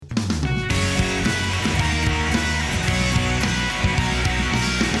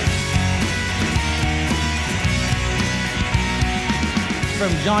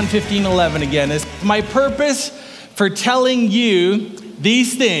from John 15:11 again. It's my purpose for telling you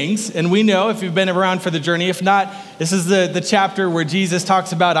these things, and we know if you've been around for the journey, if not, this is the chapter where Jesus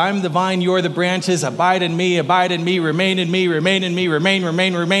talks about, I'm the vine, you're the branches, abide in me, remain in me, remain in me, remain,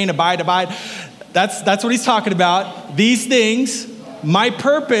 abide. That's what he's talking about. These things, my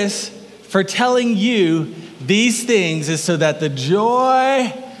purpose for telling you these things is so that the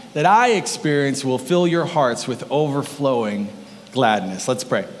joy that I experience will fill your hearts with overflowing gladness. Let's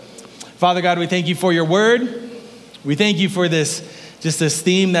pray. Father God, we thank you for your word. We thank you for this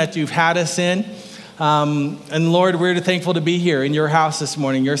theme that you've had us in. And Lord, we're thankful to be here in your house this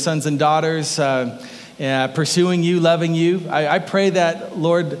morning, your sons and daughters, pursuing you, loving you. I pray that,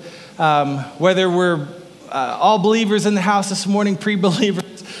 Lord, whether we're all believers in the house this morning, pre-believers,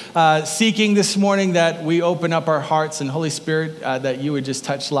 seeking this morning, that we open up our hearts, and Holy Spirit, that you would just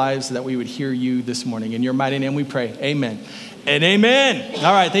touch lives, that we would hear you this morning. In your mighty name we pray, amen and amen.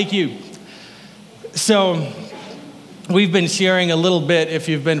 All right, thank you. So we've been sharing a little bit, if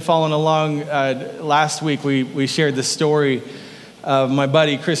you've been following along, last week we shared the story of my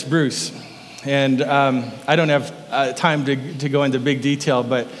buddy Chris Bruce. And I don't have time to go into big detail,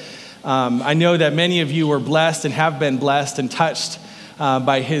 but I know that many of you were blessed and have been blessed and touched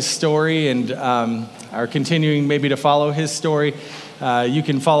by his story, and are continuing maybe to follow his story. You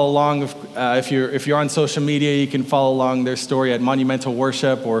can follow along if you're on social media. You can follow along their story at Monumental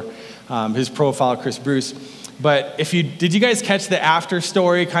Worship or his profile, Chris Bruce. But did you guys catch the after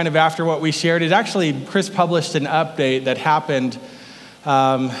story, kind of after what we shared? It actually, Chris published an update that happened.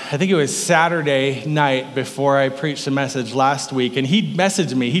 I think it was Saturday night before I preached the message last week, and he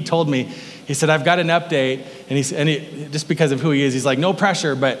messaged me. He told me, he said, I've got an update, and just because of who he is, he's like, no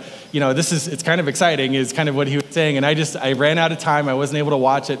pressure, but it's kind of exciting, is kind of what he was saying. And I ran out of time. I wasn't able to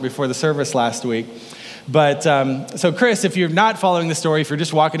watch it before the service last week. But so Chris, if you're not following the story, if you're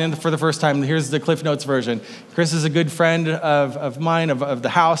just walking in for the first time, here's the Cliff Notes version. Chris is a good friend of mine, of the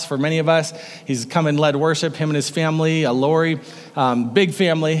house for many of us. He's come and led worship, him and his family, Lori, big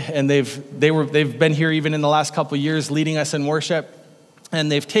family, and they've been here even in the last couple of years leading us in worship. And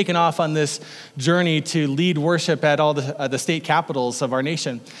they've taken off on this journey to lead worship at all the state capitals of our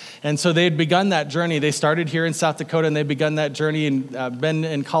nation. And so they had begun that journey. They started here in South Dakota, and they'd begun that journey and been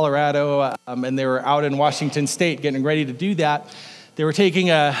in Colorado, and they were out in Washington State getting ready to do that. They were taking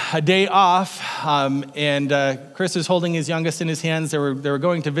a day off, and Chris was holding his youngest in his hands. They were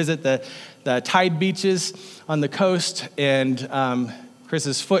going to visit the tide beaches on the coast, and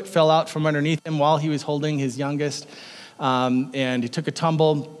Chris's foot fell out from underneath him while he was holding his youngest. And he took a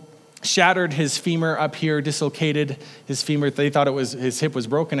tumble, shattered his femur up here, dislocated his femur. They thought his hip was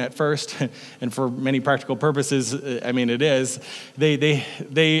broken at first, and for many practical purposes, it is.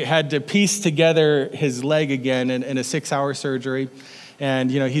 They had to piece together his leg again in a 6-hour surgery, and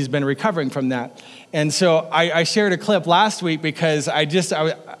he's been recovering from that. And so I shared a clip last week because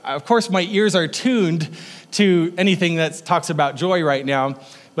of course my ears are tuned to anything that talks about joy right now,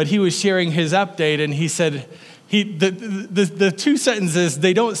 but he was sharing his update, and he said, the two sentences,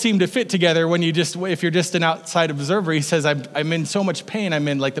 they don't seem to fit together if you're just an outside observer. He says, I'm in so much pain.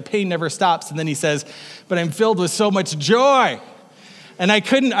 The pain never stops. And then he says, but I'm filled with so much joy. And I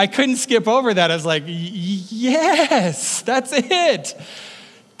couldn't skip over that. I was like, yes, that's it.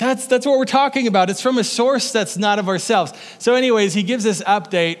 That's what we're talking about. It's from a source that's not of ourselves. So anyways, he gives this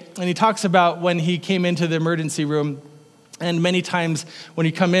update, and he talks about when he came into the emergency room. And many times when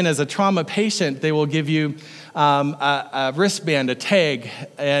you come in as a trauma patient, they will give you a wristband, a tag,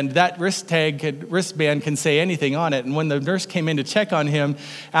 and that wristband can say anything on it. And when the nurse came in to check on him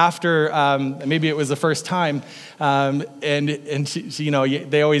after, maybe it was the first time, and she,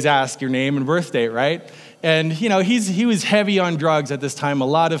 they always ask your name and birth date, right? And he was heavy on drugs at this time, a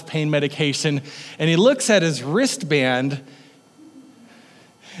lot of pain medication, and he looks at his wristband,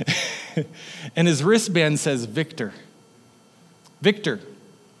 and his wristband says Victor. Victor.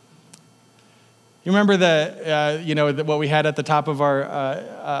 You remember what we had at the top of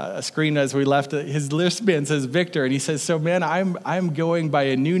our screen as we left? His wristband says Victor, and he says, "So, man, I'm going by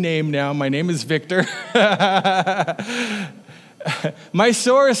a new name now. My name is Victor. My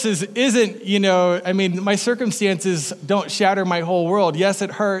source isn't, my circumstances don't shatter my whole world. Yes,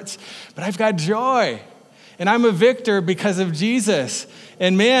 it hurts, but I've got joy, and I'm a victor because of Jesus."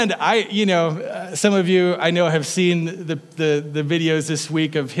 And man, some of you I know have seen the videos this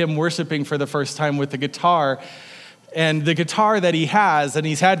week of him worshiping for the first time with the guitar. And the guitar that he has, and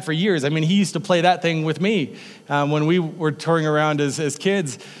he's had for years, he used to play that thing with me when we were touring around as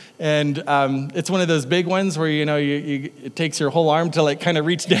kids. And it's one of those big ones where, it takes your whole arm to kind of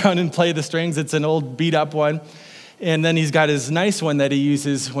reach down and play the strings. It's an old beat up one. And then he's got his nice one that he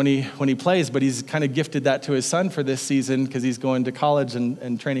uses when he plays, but he's kind of gifted that to his son for this season because he's going to college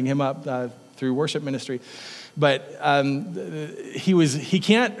and training him up through worship ministry. But he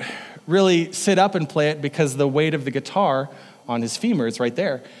can't really sit up and play it because the weight of the guitar on his femur is right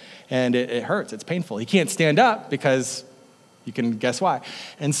there. And it hurts, it's painful. He can't stand up because you can guess why.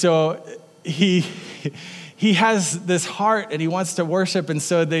 And so he has this heart and he wants to worship. And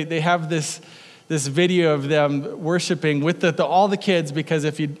so they have this video of them worshiping with all the kids, because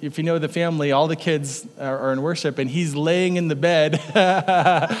if you know the family, all the kids are in worship, and he's laying in the bed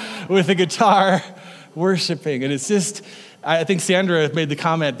with a guitar worshiping. And it's just, I think Sandra made the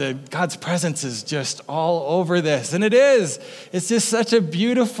comment that God's presence is just all over this. And it is. It's just such a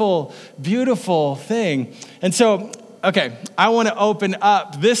beautiful, beautiful thing. And so, okay, I want to open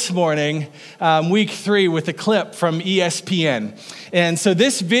up this morning, week 3, with a clip from ESPN. And so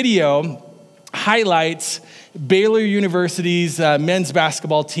this video highlights Baylor University's men's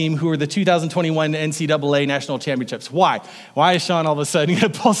basketball team, who are the 2021 NCAA National Championships. Why? Why is Sean all of a sudden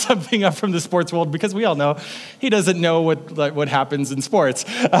going to pull something up from the sports world? Because we all know he doesn't know what happens in sports.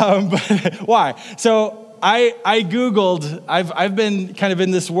 But why? So I Googled, I've been kind of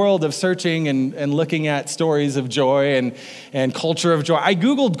in this world of searching and looking at stories of joy and culture of joy. I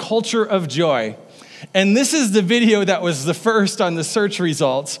Googled culture of joy. And this is the video that was the first on the search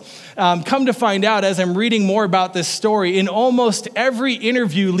results. Come to find out, as I'm reading more about this story, in almost every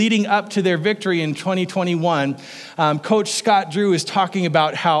interview leading up to their victory in 2021, Coach Scott Drew is talking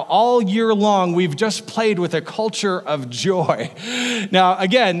about how all year long we've just played with a culture of joy. Now,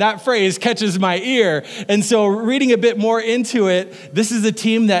 again, that phrase catches my ear. And so reading a bit more into it, this is a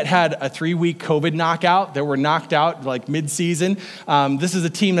team that had a 3-week COVID knockout. They were knocked out like mid-season. This is a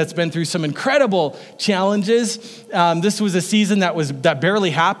team that's been through some incredible challenges. This was a season that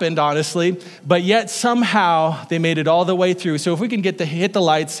barely happened, honestly, but yet somehow they made it all the way through. So if we can hit the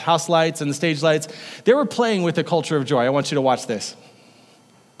lights, house lights and the stage lights, they were playing with a culture of joy. I want you to watch this.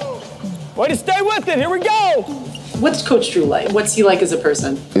 Way to stay with it. Here we go. What's Coach Drew like? What's he like as a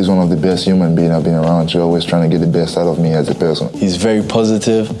person? He's one of the best human beings I've been around. He's always trying to get the best out of me as a person. He's very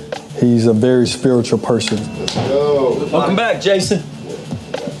positive. He's a very spiritual person. Welcome back, Jason.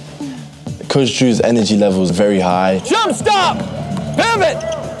 Coach Drew's energy level is very high. Jump stop! Pivot!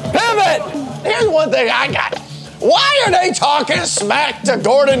 Here's one thing I got. Why are they talking smack to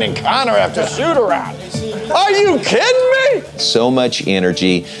Gordon and Connor after shoot-around? Are you kidding me? So much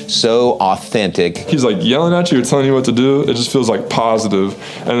energy, so authentic. He's like yelling at you or telling you what to do. It just feels like positive,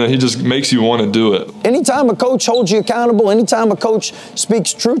 and then he just makes you want to do it. Anytime a coach holds you accountable, anytime a coach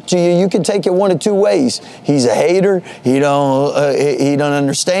speaks truth to you, you can take it one of two ways. He's a hater, he don't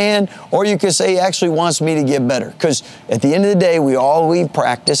understand, or you can say he actually wants me to get better. Because at the end of the day, we all leave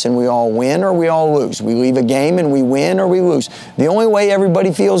practice and we all win or we all lose. We leave a game and we win or we lose. The only way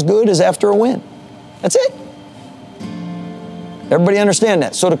everybody feels good is after a win. That's it. Everybody understand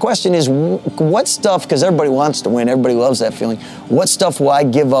that? So the question is, what stuff, because everybody wants to win, everybody loves that feeling, what stuff will I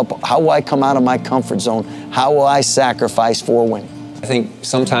give up? How will I come out of my comfort zone? How will I sacrifice for winning? I think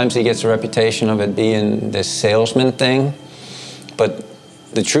sometimes he gets a reputation of it being this salesman thing, but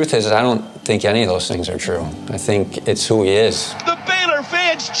the truth is I don't think any of those things are true. I think it's who he is. The Baylor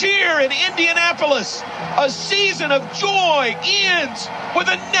fans cheer in Indianapolis. A season of joy ends with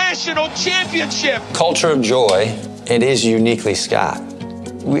a national championship. Culture of joy, it is uniquely Scott.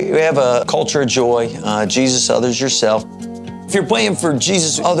 We have a culture of joy, Jesus, others, yourself. If you're playing for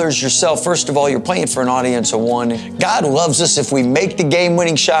Jesus, others, yourself, first of all, you're playing for an audience of one. God loves us if we make the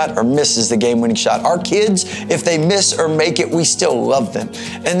game-winning shot or misses the game-winning shot. Our kids, if they miss or make it, we still love them.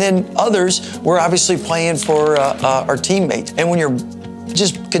 And then others, we're obviously playing for our teammates. And when you're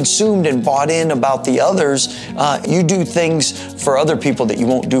just consumed and bought in about the others, you do things for other people that you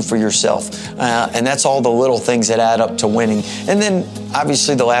won't do for yourself. And that's all the little things that add up to winning. And then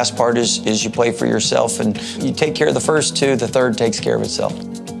obviously the last part is you play for yourself and you take care of the first two, the third takes care of itself.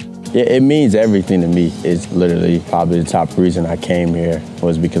 Yeah, it means everything to me. It's literally probably the top reason I came here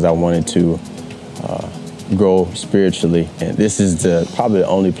was because I wanted to grow spiritually. And this is probably the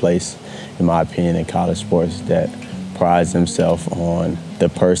only place, in my opinion, in college sports that prides himself on the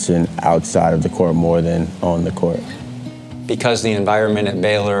person outside of the court more than on the court. Because the environment at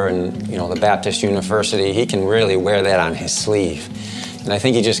Baylor and the Baptist University, he can really wear that on his sleeve. And I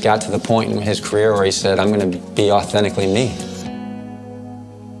think he just got to the point in his career where he said, I'm going to be authentically me.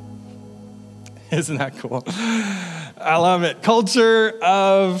 Isn't that cool? I love it. Culture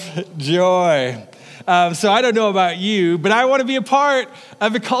of joy. So I don't know about you, but I want to be a part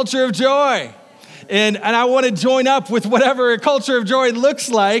of a culture of joy. And I want to join up with whatever a culture of joy looks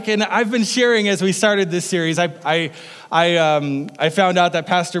like. And I've been sharing as we started this series. I found out that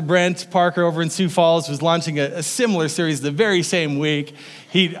Pastor Brent Parker over in Sioux Falls was launching a similar series the very same week.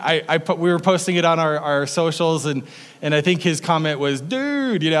 We were posting it on our socials, and I think his comment was,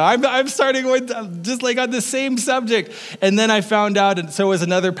 dude, I'm starting with just like on the same subject. And then I found out, and so was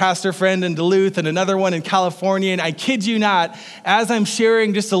another pastor friend in Duluth and another one in California. And I kid you not, as I'm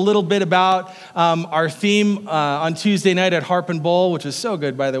sharing just a little bit about our theme on Tuesday night at Harp and Bowl, which was so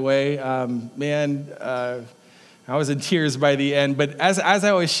good, by the way, I was in tears by the end. But as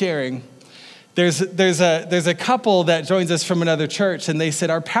I was sharing, there's a couple that joins us from another church, and they said,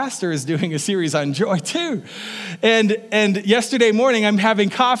 our pastor is doing a series on joy too. And yesterday morning, I'm having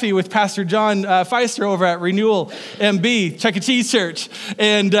coffee with Pastor John Feister over at Renewal MB, Chuck E. Cheese Church.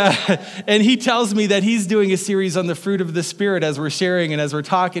 And he tells me that he's doing a series on the fruit of the Spirit as we're sharing and as we're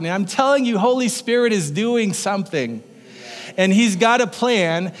talking. And I'm telling you, Holy Spirit is doing something. And he's got a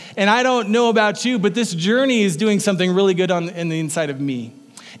plan, and I don't know about you, but this journey is doing something really good in the inside of me.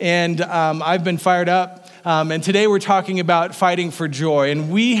 And I've been fired up, and today we're talking about fighting for joy,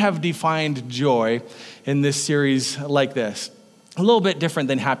 and we have defined joy in this series like this. A little bit different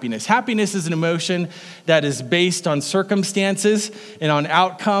than happiness. Happiness is an emotion that is based on circumstances and on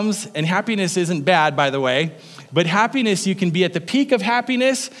outcomes, and happiness isn't bad, by the way, but happiness, you can be at the peak of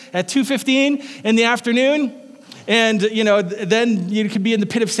happiness at 2:15 in the afternoon, and, then you could be in the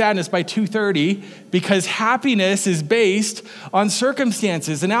pit of sadness by 2:30 because happiness is based on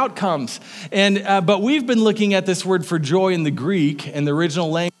circumstances and outcomes. But we've been looking at this word for joy in the Greek and the original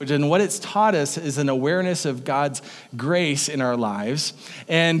language, and what it's taught us is an awareness of God's grace in our lives.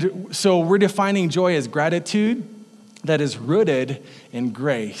 And so we're defining joy as gratitude that is rooted in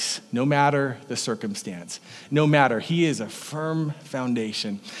grace, no matter the circumstance. No matter, he is a firm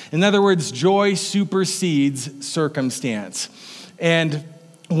foundation. In other words, joy supersedes circumstance. And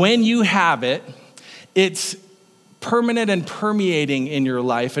when you have it, it's permanent and permeating in your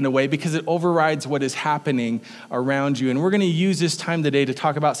life in a way because it overrides what is happening around you. And we're going to use this time today to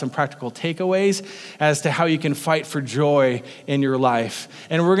talk about some practical takeaways as to how you can fight for joy in your life.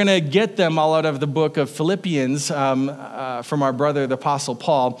 And we're going to get them all out of the book of Philippians from our brother, the Apostle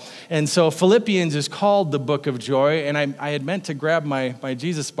Paul. And so Philippians is called the book of joy. And I had meant to grab my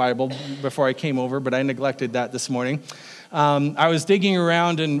Jesus Bible before I came over, but I neglected that this morning. I was digging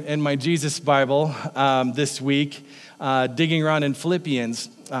around in my Jesus Bible this week, digging around in Philippians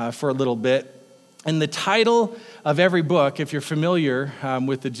for a little bit. And the title of every book, if you're familiar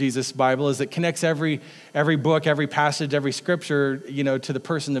with the Jesus Bible, is it connects every book, every passage, every scripture, to the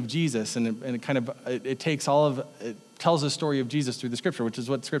person of Jesus. And it takes it tells the story of Jesus through the scripture, which is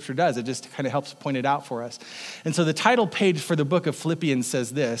what scripture does. It just kind of helps point it out for us. And so the title page for the book of Philippians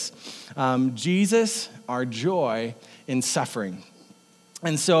says this, Jesus, our joy in suffering.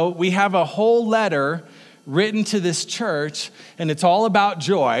 And so we have a whole letter written to this church, and it's all about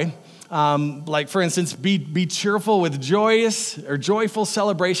joy. Like, for instance, be cheerful with joyous or joyful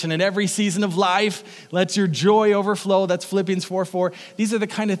celebration in every season of life. Let your joy overflow. That's Philippians 4:4. These are the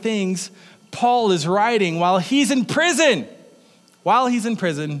kind of things Paul is writing while he's in prison.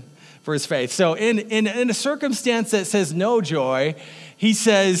 For his faith. So in a circumstance that says no joy, he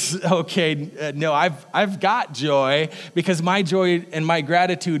says, okay, no, I've got joy because my joy and my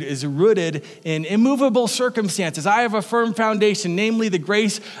gratitude is rooted in immovable circumstances. I have a firm foundation, namely the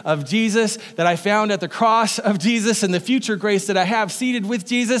grace of Jesus that I found at the cross of Jesus and the future grace that I have seated with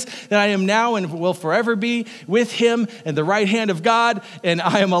Jesus, that I am now and will forever be with him in the right hand of God, and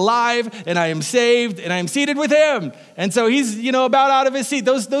I am alive and I am saved and I am seated with him. And so he's, about out of his seat.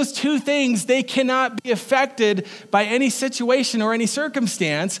 Those two things, they cannot be affected by any situation or any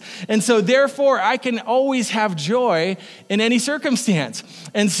circumstance. And so therefore, I can always have joy in any circumstance.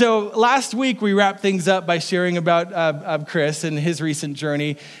 And so last week, we wrapped things up by sharing about Chris and his recent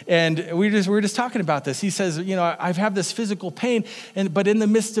journey. And we were just talking about this. He says, I've had this physical pain, but in the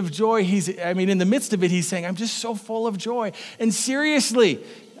midst of joy, in the midst of it, he's saying, I'm just so full of joy. And seriously,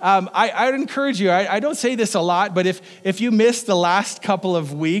 I would encourage you, I don't say this a lot, but if you missed the last couple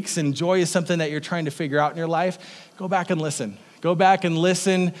of weeks and joy is something that you're trying to figure out in your life, go back and listen. Go back and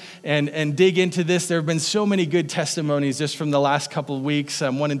listen and dig into this. There have been so many good testimonies just from the last couple of weeks,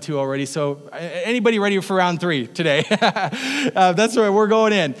 1 and 2 already. So anybody ready for round 3 today? That's where we're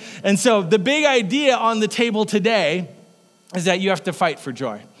going in. And so the big idea on the table today is that you have to fight for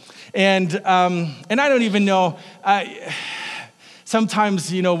joy. And I don't even know... Sometimes,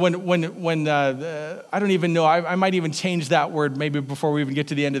 when I don't even know, I might even change that word maybe before we even get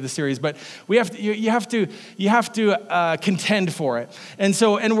to the end of the series, but you have to contend for it. And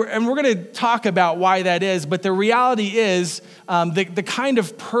we're going to talk about why that is, but the reality is the kind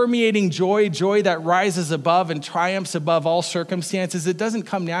of permeating joy that rises above and triumphs above all circumstances, it doesn't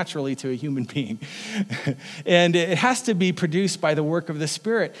come naturally to a human being. And it has to be produced by the work of the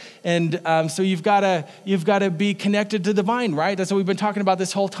Spirit. And so you've got to be connected to the vine, right? That's what we've been talking about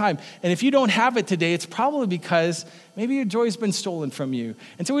this whole time. And if you don't have it today, it's probably because maybe your joy's been stolen from you.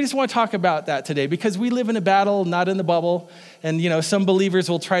 And so we just want to talk about that today because we live in a battle, not in the bubble. And, some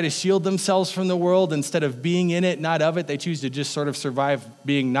believers will try to shield themselves from the world instead of being in it, not of it. They choose to just sort of survive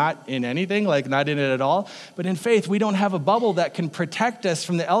being not in anything, like not in it at all. But in faith, we don't have a bubble that can protect us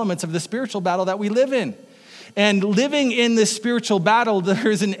from the elements of the spiritual battle that we live in. And living in this spiritual battle,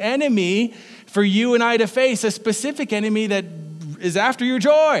 there's an enemy for you and I to face, a specific enemy that is after your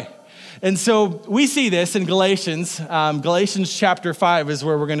joy. And so we see this in Galatians. Galatians chapter 5 is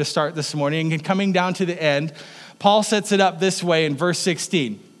where we're going to start this morning. And coming down to the end, Paul sets it up this way in verse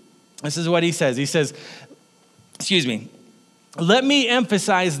 16. This is what he says. He says, let me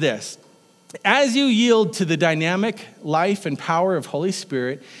emphasize this. As you yield to the dynamic life and power of Holy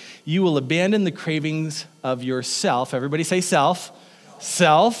Spirit, you will abandon the cravings of yourself. Everybody say self.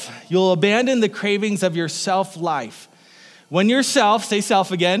 Self. You'll abandon the cravings of your self-life. When your self, say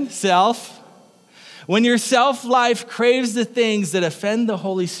self again, self. When your self-life craves the things that offend the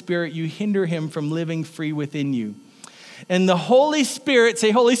Holy Spirit, you hinder him from living free within you. And the Holy Spirit,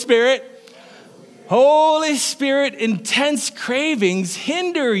 say Holy Spirit. Holy Spirit, intense cravings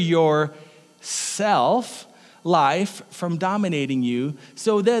hinder your self-life from dominating you.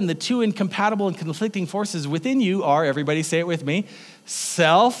 So then the two incompatible and conflicting forces within you are, everybody say it with me,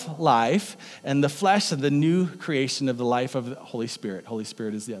 self-life and the flesh and the new creation of the life of the Holy Spirit. Holy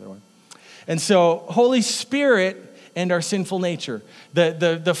Spirit is the other one. And so Holy Spirit and our sinful nature,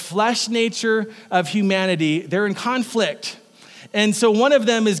 the flesh nature of humanity, they're in conflict. And so one of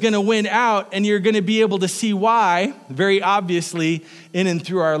them is going to win out, and you're going to be able to see why, very obviously, in and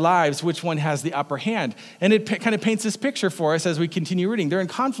through our lives, which one has the upper hand. And it kind of paints this picture for us as we continue reading. They're in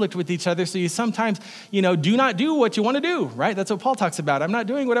conflict with each other, so you sometimes, do not do what you want to do, right? That's what Paul talks about. I'm not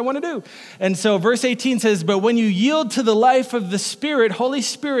doing what I want to do. And so verse 18 says, but when you yield to the life of the Spirit, Holy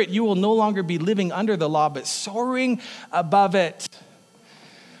Spirit, you will no longer be living under the law, but soaring above it.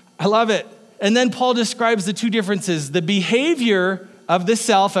 I love it. And then Paul describes the two differences. The behavior of the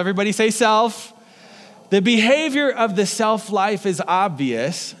self, everybody say self. The behavior of the self-life is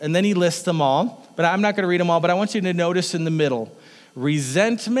obvious, and then he lists them all. But I'm not going to read them all, but I want you to notice in the middle.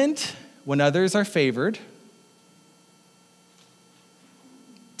 Resentment when others are favored.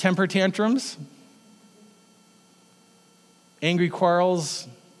 Temper tantrums. Angry quarrels,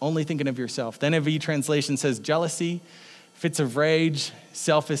 only thinking of yourself. The NIV translation says jealousy, fits of rage,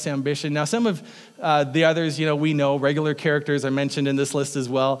 selfish ambition. Now, some of the others, we know, regular characters are mentioned in this list as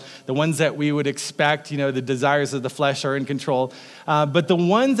well. The ones that we would expect, the desires of the flesh are in control. But the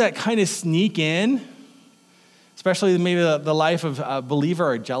ones that kind of sneak in, especially maybe the life of a believer,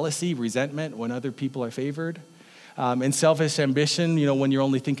 are jealousy, resentment when other people are favored, and selfish ambition, when you're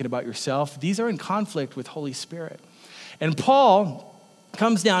only thinking about yourself. These are in conflict with Holy Spirit. And Paul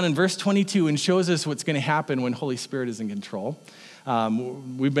comes down in verse 22 and shows us what's going to happen when Holy Spirit is in control.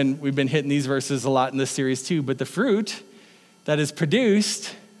 We've been hitting these verses a lot in this series too, but the fruit that is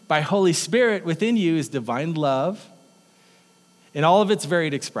produced by Holy Spirit within you is divine love in all of its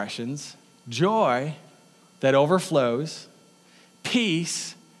varied expressions, joy that overflows,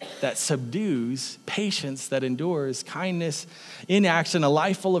 peace that subdues, patience that endures, kindness in action, a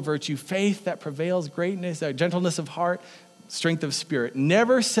life full of virtue, faith that prevails, greatness, gentleness of heart, strength of spirit.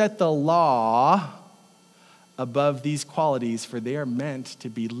 Never set the law above these qualities, for they are meant to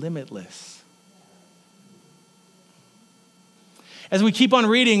be limitless. As we keep on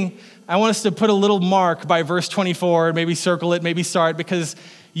reading, I want us to put a little mark by verse 24, maybe circle it, maybe start, because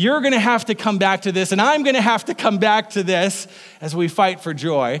you're going to have to come back to this, and I'm going to have to come back to this as we fight for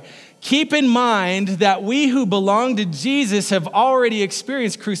joy. Keep in mind that we who belong to Jesus have already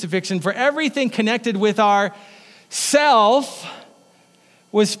experienced crucifixion, for everything connected with our self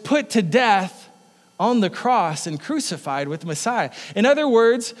was put to death on the cross and crucified with Messiah. In other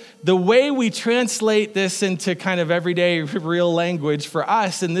words, the way we translate this into kind of everyday real language for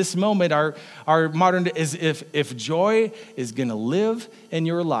us in this moment, our modern is if joy is going to live in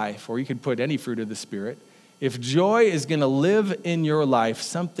your life, or you could put any fruit of the Spirit, if joy is going to live in your life,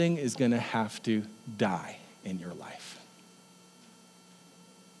 something is going to have to die in your life.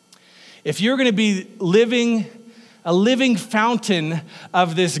 If you're going to be living a living fountain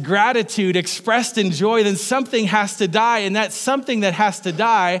of this gratitude expressed in joy, then something has to die. And that something that has to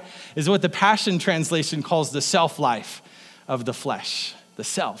die is what the Passion Translation calls the self-life of the flesh, the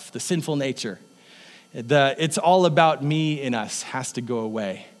self, the sinful nature. It's all about me in us has to go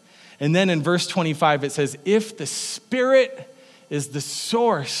away. And then in verse 25, it says, if the Spirit is the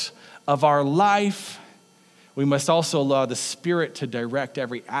source of our life, we must also allow the Spirit to direct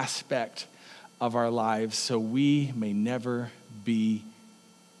every aspect of our lives so we may never be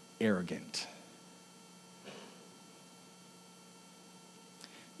arrogant.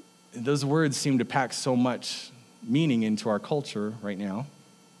 Those words seem to pack so much meaning into our culture right now.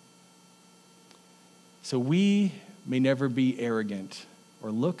 So we may never be arrogant or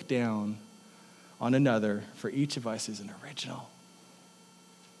look down on another, for each of us is an original.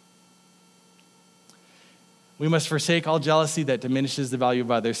 We must forsake all jealousy that diminishes the value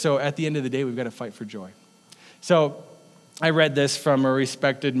of others. So at the end of the day, we've got to fight for joy. So I read this from a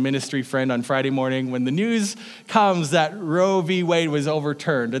respected ministry friend on Friday morning when the news comes that Roe v. Wade was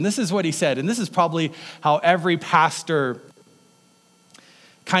overturned. And this is what he said. And this is probably how every pastor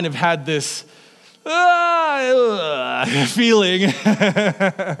kind of had this feeling.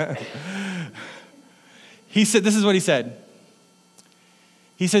 He said, this is what he said.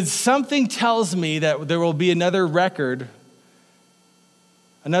 He said, something tells me that there will be another record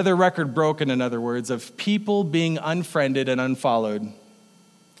broken, in other words, of people being unfriended and unfollowed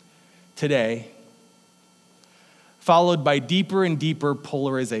today, followed by deeper and deeper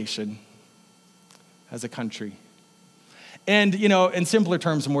polarization as a country. And, in simpler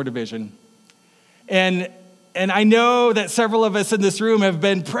terms, more division. And I know that several of us in this room have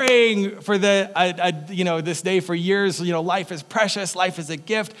been praying for this day for years. Life is precious, life is a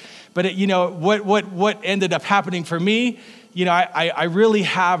gift. But what ended up happening for me, I really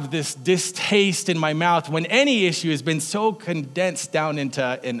have this distaste in my mouth when any issue has been so condensed down into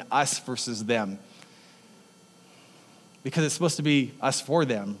an us versus them. Because it's supposed to be us for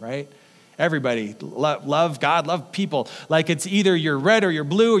them, right? Everybody, love God, love people. Like it's either you're red or you're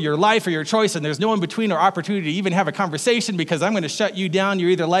blue or your life or your choice, and there's no in between or opportunity to even have a conversation because I'm going to shut you down. You're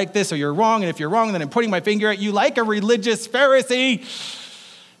either like this or you're wrong, and if you're wrong, then I'm pointing my finger at you like a religious Pharisee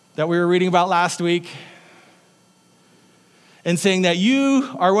that we were reading about last week, and saying that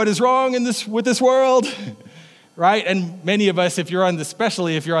you are what is wrong with this world, right? And many of us,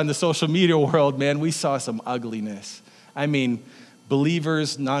 especially if you're on the social media world, man, we saw some ugliness. I mean,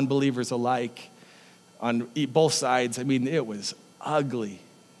 believers, non-believers alike, on both sides. I mean, it was ugly.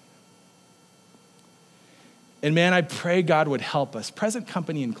 And man, I pray God would help us, present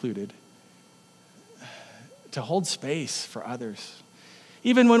company included, to hold space for others.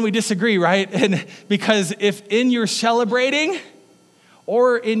 Even when we disagree, right? And because if in your celebrating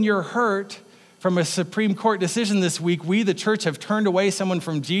or in your hurt from a Supreme Court decision this week, we, the church, have turned away someone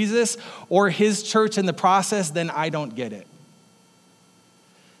from Jesus or his church in the process, then I don't get it.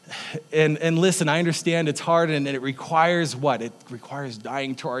 And listen, I understand it's hard and it requires what? It requires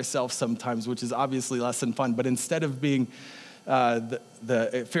dying to ourselves sometimes, which is obviously less than fun. But instead of being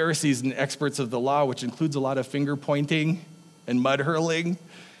the Pharisees and experts of the law, which includes a lot of finger pointing and mud hurling,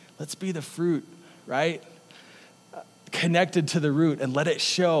 let's be the fruit, right? Connected to the root and let it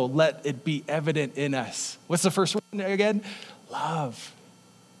show, let it be evident in us. What's the first one again? Love,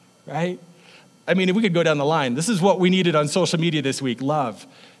 right? I mean, if we could go down the line, this is what we needed on social media this week: love,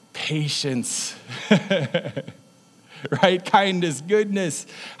 patience, right? Kindness, goodness.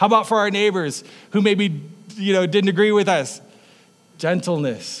 How about for our neighbors who maybe, didn't agree with us?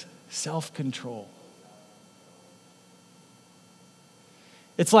 Gentleness, self-control.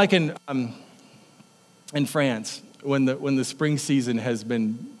 It's like in France, when the spring season has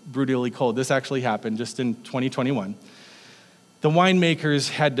been brutally cold. This actually happened just in 2021. The winemakers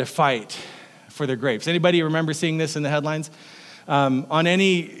had to fight for their grapes. Anybody remember seeing this in the headlines? On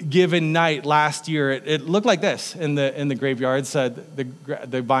any given night last year, it looked like this in the graveyards,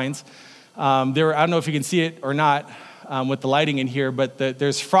 the vines. I don't know if you can see it or not with the lighting in here, but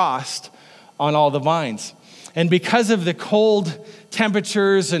there's frost on all the vines. And because of the cold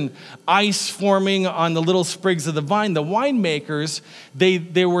temperatures and ice forming on the little sprigs of the vine, the winemakers,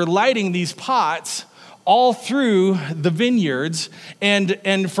 they were lighting these pots all through the vineyards,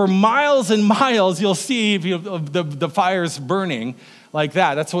 and for miles and miles, you'll see the fires burning like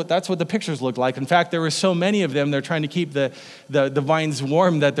that. That's what the pictures look like. In fact, there were so many of them, they're trying to keep the vines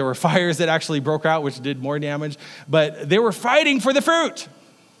warm that there were fires that actually broke out, which did more damage. But they were fighting for the fruit.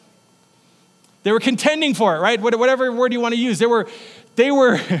 They were contending for it, right? Whatever word you want to use. They were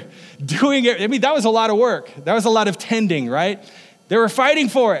doing it. I mean, that was a lot of work. That was a lot of tending, right? They were fighting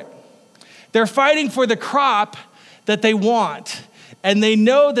for it. They're fighting for the crop that they want. And they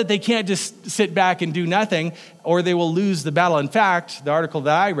know that they can't just sit back and do nothing, or they will lose the battle. In fact, the article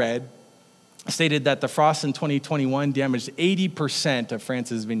that I read stated that the frost in 2021 damaged 80% of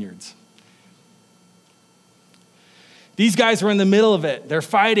France's vineyards. These guys were in the middle of it. They're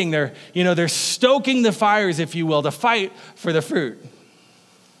fighting. They're stoking the fires, if you will, to fight for the fruit.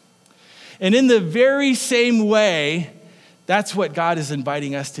 And in the very same way, that's what God is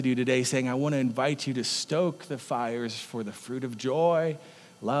inviting us to do today, saying, I want to invite you to stoke the fires for the fruit of joy,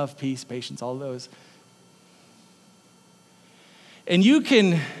 love, peace, patience, all those. And you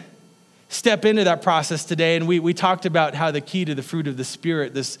can step into that process today, and we talked about how the key to the fruit of the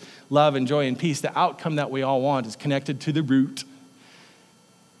Spirit, this love and joy and peace, the outcome that we all want is connected to the root.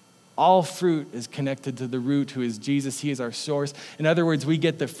 All fruit is connected to the root, who is Jesus. He is our source. In other words, we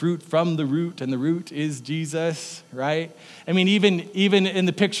get the fruit from the root, and the root is Jesus, right? I mean, even in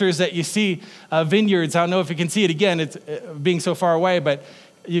the pictures that you see, vineyards, I don't know if you can see it again, it's being so far away, but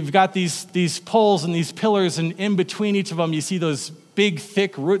you've got these poles and these pillars, and in between each of them, you see those big,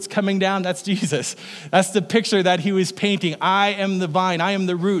 thick roots coming down. That's Jesus. That's the picture that he was painting. I am the vine. I am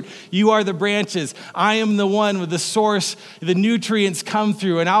the root. You are the branches. I am the one with the source. The nutrients come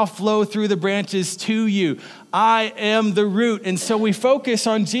through, and I'll flow through the branches to you. I am the root. And so we focus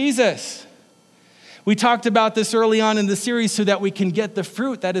on Jesus. We talked about this early on in the series so that we can get the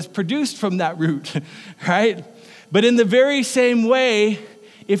fruit that is produced from that root, right? But in the very same way,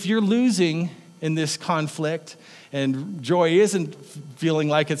 if you're losing in this conflict, and joy isn't feeling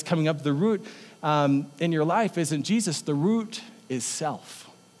like it's coming up, the root in your life isn't Jesus. The root is self.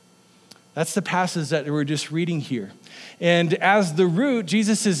 That's the passage that we're just reading here. And as the root,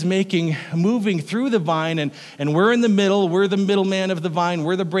 Jesus is moving through the vine, and we're in the middle. We're the middleman of the vine.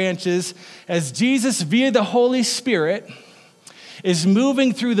 We're the branches. As Jesus, via the Holy Spirit, is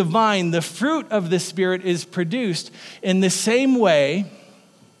moving through the vine, the fruit of the Spirit is produced in the same way.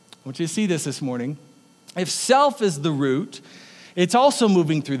 I want you to see this morning. If self is the root, it's also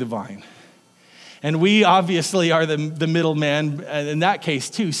moving through the vine. And we obviously are the middleman in that case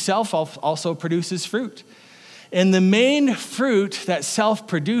too. Self also produces fruit. And the main fruit that self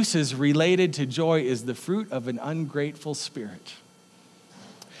produces related to joy is the fruit of an ungrateful spirit.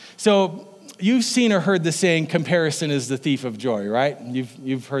 So you've seen or heard the saying, comparison is the thief of joy, right?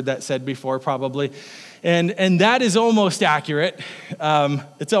 You've heard that said before probably. And that is almost accurate.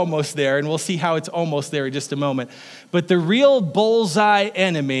 It's almost there, and we'll see how it's almost there in just a moment. But the real bullseye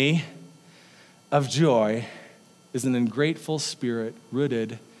enemy of joy is an ungrateful spirit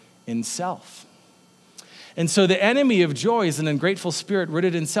rooted in self. And so the enemy of joy is an ungrateful spirit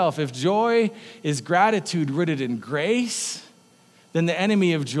rooted in self. If joy is gratitude rooted in grace, then the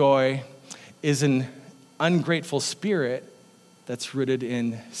enemy of joy is an ungrateful spirit that's rooted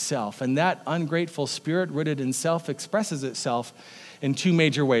in self. And that ungrateful spirit rooted in self expresses itself in two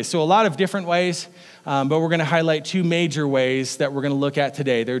major ways. So a lot of different ways, but we're going to highlight two major ways that we're going to look at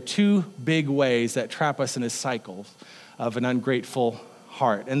today. There are two big ways that trap us in a cycle of an ungrateful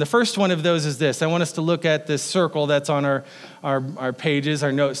heart. And the first one of those is this. I want us to look at this circle that's on our pages,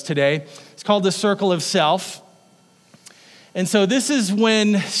 our notes today. It's called the circle of self. And so this is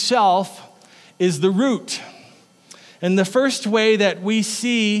when self is the root. And the first way that we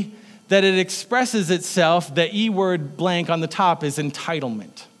see that it expresses itself, the E word blank on the top, is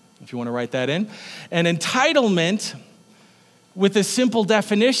entitlement, if you want to write that in. And entitlement, with a simple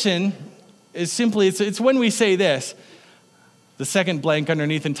definition, is simply, it's when we say this. The second blank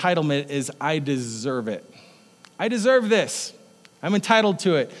underneath entitlement is I deserve it. I deserve this. I'm entitled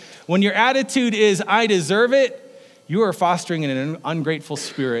to it. When your attitude is I deserve it, you are fostering an ungrateful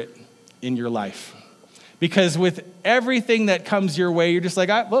spirit in your life. Because with everything that comes your way, you're just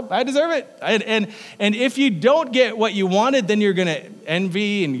like, I deserve it. And if you don't get what you wanted, then you're going to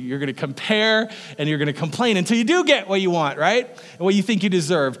envy and you're going to compare and you're going to complain until you do get what you want, right? And what you think you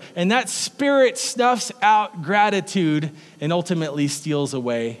deserve. And that spirit snuffs out gratitude and ultimately steals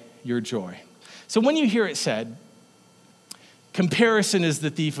away your joy. So when you hear it said, comparison is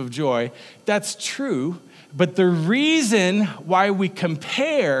the thief of joy, that's true. But the reason why we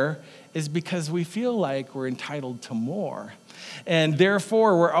compare is because we feel like we're entitled to more. And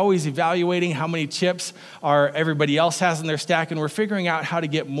therefore, we're always evaluating how many chips everybody else has in their stack, and we're figuring out how to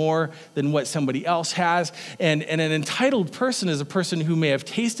get more than what somebody else has. And an entitled person is a person who may have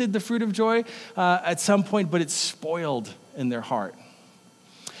tasted the fruit of joy at some point, but it's spoiled in their heart.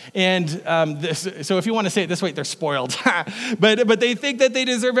 And so if you want to say it this way, they're spoiled. but they think that they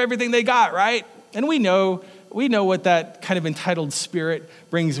deserve everything they got, right? And we know what that kind of entitled spirit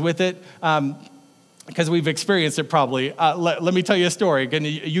brings with it. because we've experienced it probably. Let me tell you a story. Again,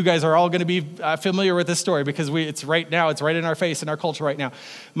 you guys are all going to be familiar with this story because it's right in our face in our culture right now.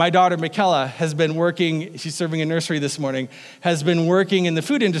 My daughter, Michaela, has been working, she's serving in nursery this morning, has been working in the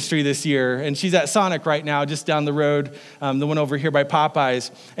food industry this year, and she's at Sonic right now, just down the road, the one over here by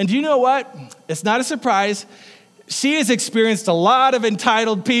Popeyes. And do you know what? It's not a surprise. She has experienced a lot of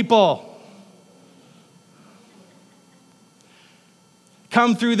entitled people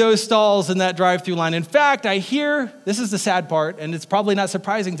come through those stalls in that drive-through line. In fact, I hear, this is the sad part, and it's probably not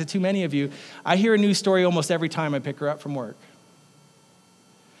surprising to too many of you, I hear a new story almost every time I pick her up from work.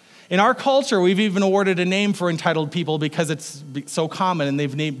 In our culture, we've even awarded a name for entitled people because it's so common, and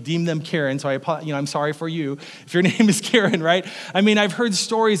they've deemed them Karen, so I'm sorry for you if your name is Karen, right? I mean, I've heard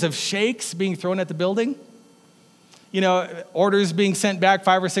stories of shakes being thrown at the building. Orders being sent back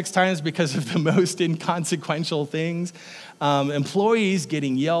 5 or 6 times because of the most inconsequential things. Employees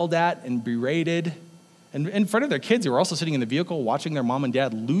getting yelled at and berated and in front of their kids who are also sitting in the vehicle watching their mom and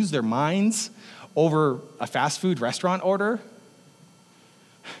dad lose their minds over a fast food restaurant order.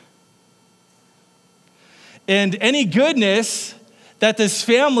 And any goodness that this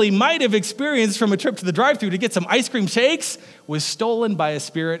family might have experienced from a trip to the drive-thru to get some ice cream shakes was stolen by a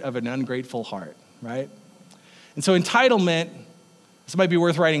spirit of an ungrateful heart, right? And so entitlement, this might be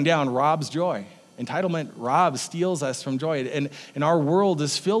worth writing down, robs joy. Entitlement robs, steals us from joy, and our world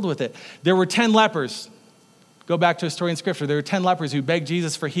is filled with it. There were 10 lepers. Go back to a story in Scripture. There were 10 lepers who begged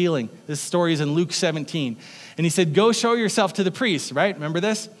Jesus for healing. This story is in Luke 17. And he said, go show yourself to the priest, right? Remember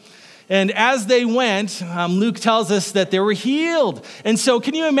this? And as they went, Luke tells us that they were healed. And so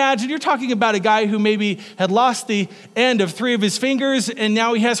can you imagine, you're talking about a guy who maybe had lost the end of 3 of his fingers, and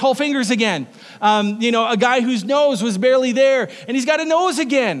now he has whole fingers again. A guy whose nose was barely there, and he's got a nose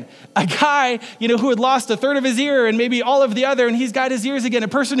again. A guy, who had lost a third of his ear and maybe all of the other, and he's got his ears again. A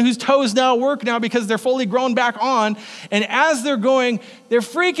person whose toes now work now because they're fully grown back on. And as they're going, they're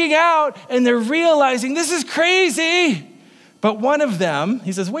freaking out, and they're realizing this is crazy. But one of them,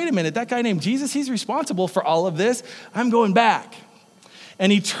 he says, wait a minute, that guy named Jesus, he's responsible for all of this. I'm going back.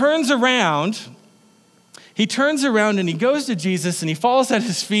 And he turns around and he goes to Jesus and he falls at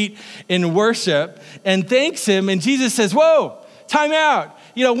his feet in worship and thanks him. And Jesus says, whoa, time out.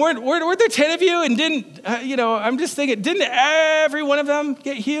 Weren't there 10 of you? And didn't, I'm just thinking, didn't every one of them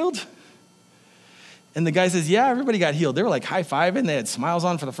get healed? And the guy says, yeah, everybody got healed. They were like high-fiving. They had smiles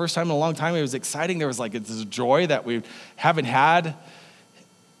on for the first time in a long time. It was exciting. There was like this joy that we haven't had.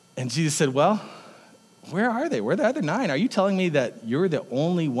 And Jesus said, well, where are they? Where are the other 9? Are you telling me that you're the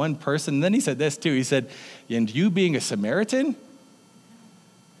only one person? And then he said this too. He said, and you being a Samaritan,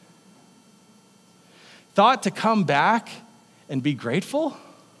 thought to come back and be grateful?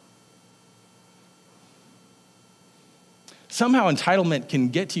 Somehow entitlement can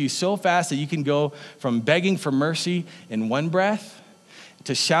get to you so fast that you can go from begging for mercy in one breath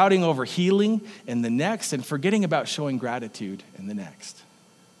to shouting over healing in the next and forgetting about showing gratitude in the next.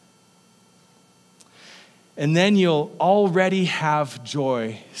 And then you'll already have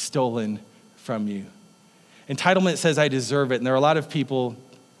joy stolen from you. Entitlement says, I deserve it. And there are a lot of people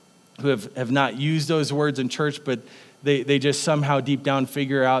who have not used those words in church, but they just somehow deep down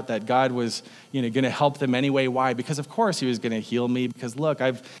figure out that God was, going to help them anyway. Why? Because of course he was going to heal me. Because look,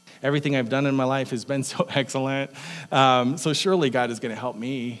 everything I've done in my life has been so excellent. So surely God is going to help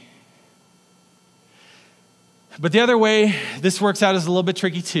me. But the other way this works out is a little bit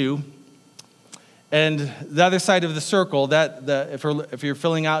tricky too. And the other side of the circle, if you're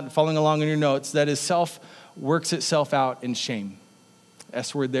following along in your notes, that is self works itself out in shame.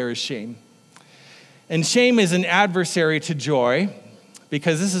 S word there is shame. And shame is an adversary to joy,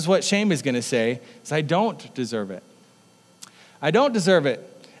 because this is what shame is going to say, is I don't deserve it. I don't deserve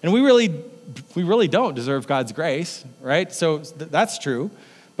it. And we really don't deserve God's grace, right? So that's true.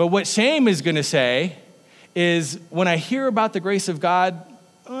 But what shame is going to say is when I hear about the grace of God,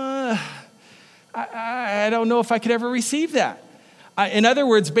 I don't know if I could ever receive that. In other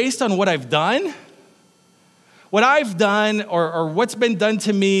words, based on what I've done, or what's been done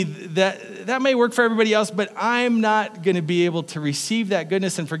to me, that may work for everybody else, but I'm not going to be able to receive that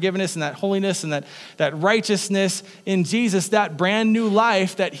goodness and forgiveness and that holiness and that righteousness in Jesus, that brand new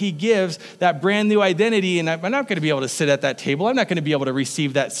life that he gives, that brand new identity. And I'm not going to be able to sit at that table. I'm not going to be able to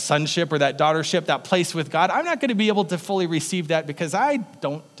receive that sonship or that daughtership, that place with God. I'm not going to be able to fully receive that because I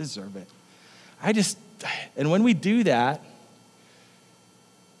don't deserve it. And when we do that,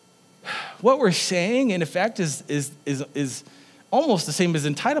 what we're saying, in effect, is almost the same as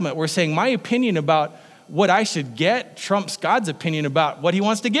entitlement. We're saying my opinion about what I should get trumps God's opinion about what he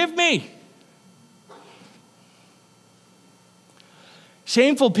wants to give me.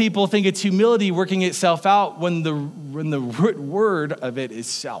 Shameful people think it's humility working itself out when the root word of it is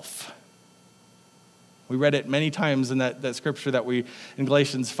self. We read it many times in that scripture in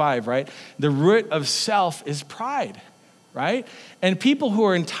Galatians 5, right? The root of self is pride, right? And people who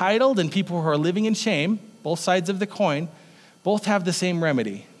are entitled and people who are living in shame, both sides of the coin, both have the same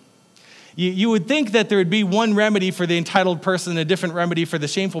remedy. You would think that there would be one remedy for the entitled person and a different remedy for the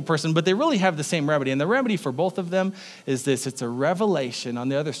shameful person, but they really have the same remedy. And the remedy for both of them is this. It's a revelation, on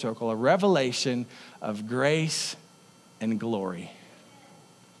the other circle, a revelation of grace and glory.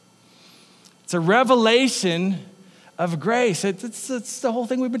 It's a revelation of grace. It's the whole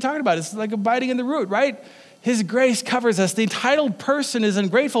thing we've been talking about. It's like abiding in the root, right? His grace covers us. The entitled person is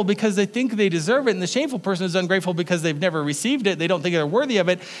ungrateful because they think they deserve it, and the shameful person is ungrateful because they've never received it. They don't think they're worthy of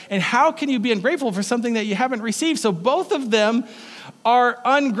it. And how can you be ungrateful for something that you haven't received? So both of them are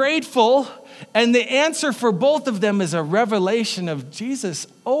ungrateful, and the answer for both of them is a revelation of Jesus'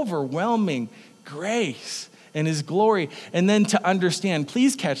 overwhelming grace and his glory. And then to understand,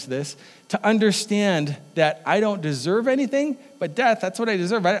 please catch this, to understand that I don't deserve anything but death. That's what I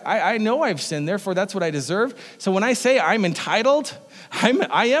deserve. I know I've sinned, therefore that's what I deserve. So when I say I'm entitled,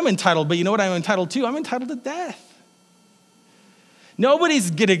 I am entitled, but you know what I'm entitled to? I'm entitled to death. Nobody's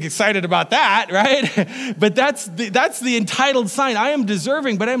getting excited about that, right? But that's the entitled sign. I am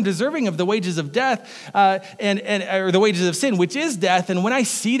deserving, but I am deserving of the wages of death, or the wages of sin, which is death. And when I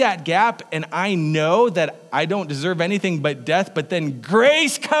see that gap and I know that I don't deserve anything but death, but then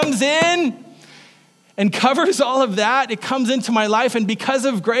grace comes in and covers all of that, it comes into my life, and because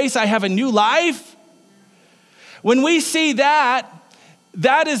of grace, I have a new life. When we see that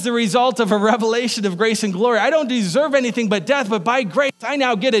is the result of a revelation of grace and glory. I don't deserve anything but death, but by grace, I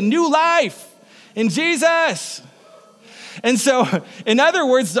now get a new life in Jesus. And so, in other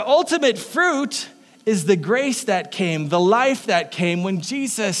words, the ultimate fruit is the grace that came, the life that came when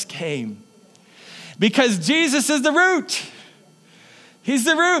Jesus came. Because Jesus is the root. He's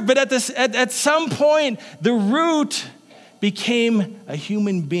the root, but at some point, the root became a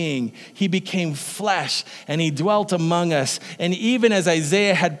human being. He became flesh, and he dwelt among us. And even as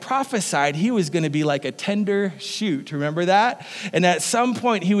Isaiah had prophesied, he was going to be like a tender shoot. Remember that? And at some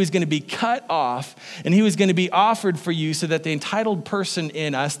point, he was going to be cut off, and he was going to be offered for you so that the entitled person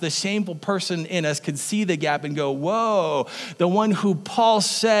in us, the shameful person in us, could see the gap and go, whoa, the one who Paul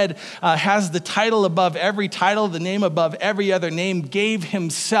said has the title above every title, the name above every other name, gave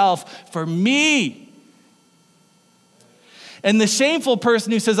himself for me. And the shameful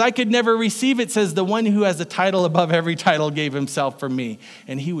person who says, I could never receive it, says, the one who has the title above every title gave himself for me.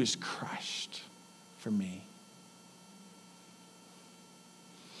 And he was crushed for me.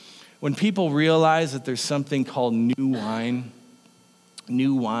 When people realize that there's something called new wine,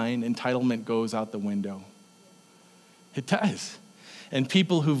 entitlement goes out the window. It does. And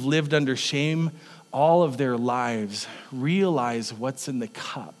people who've lived under shame all of their lives realize what's in the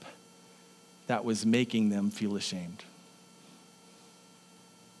cup that was making them feel ashamed.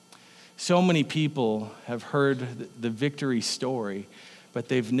 So many people have heard the victory story, but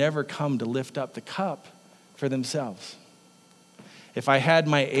they've never come to lift up the cup for themselves. If I had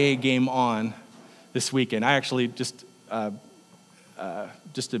my A game on this weekend, I actually just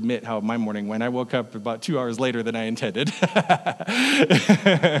admit how my morning went. I woke up about 2 hours later than I intended.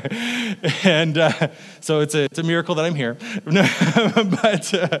 And so it's a miracle that I'm here.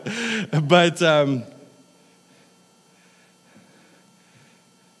 But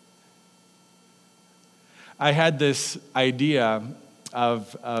I had this idea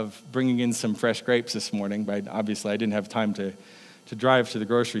of bringing in some fresh grapes this morning, but obviously I didn't have time to drive to the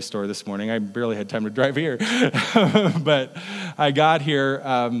grocery store this morning. I barely had time to drive here. But I got here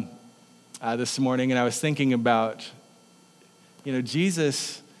this morning and I was thinking about,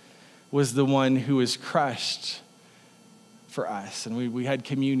 Jesus was the one who was crushed for us. And we had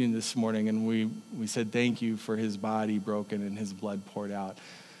communion this morning and we said thank you for his body broken and his blood poured out.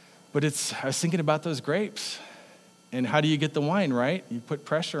 But I was thinking about those grapes. And how do you get the wine, right? You put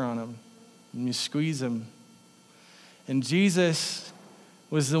pressure on them and you squeeze them. And Jesus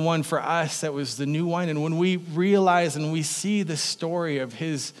was the one for us that was the new wine. And when we realize and we see the story of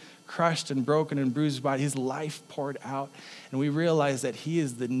his crushed and broken and bruised body, his life poured out, and we realize that he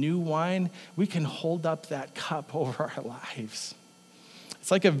is the new wine, we can hold up that cup over our lives.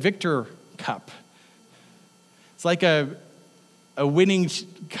 It's like a victor cup. It's like a winning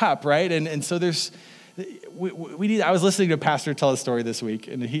cup, right? And so we need. I was listening to a pastor tell a story this week,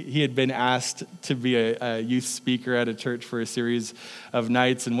 and he had been asked to be a youth speaker at a church for a series of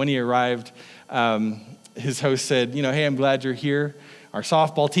nights. And when he arrived, his host said, "Hey, I'm glad you're here. our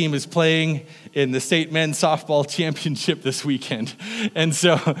softball team is playing in the state men's softball championship this weekend. And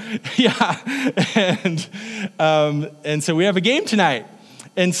so, and so we have a game tonight.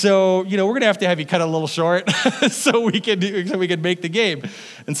 And so, we're going to have you cut a little short so we can make the game.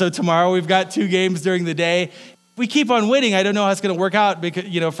 And so tomorrow we've got 2 games during the day. We keep on winning. I don't know how it's going to work out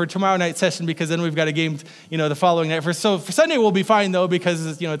because, for tomorrow night session, because then we've got a game, the following night. For Sunday we'll be fine though,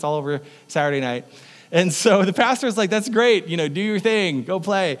 because it's all over Saturday night. And so the pastor's like, that's great, do your thing, go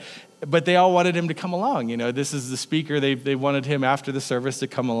play. But they all wanted him to come along. This is the speaker. They wanted him after the service to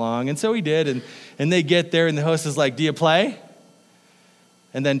come along. And so he did. And they get there and the host is like, do you play?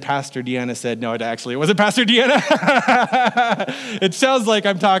 And then Pastor Deanna said, no, it wasn't Pastor Deanna. It sounds like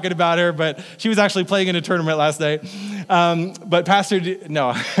I'm talking about her, but she was actually playing in a tournament last night. But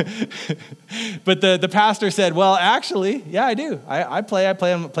but the pastor said, well, actually, yeah, I do. I'm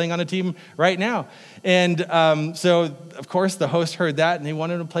playing on a team right now. And so, of course, the host heard that, and he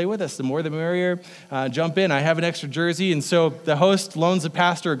wanted to play with us. The more the merrier. Jump in. I have an extra jersey. And so the host loans the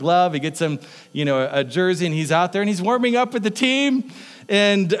pastor a glove. He gets him, a jersey, and he's out there, and he's warming up with the team.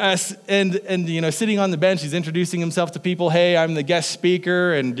 And sitting on the bench, he's introducing himself to people. Hey, I'm the guest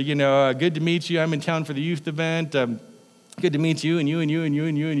speaker, and good to meet you. I'm in town for the youth event. Good to meet you, and you, and you, and you,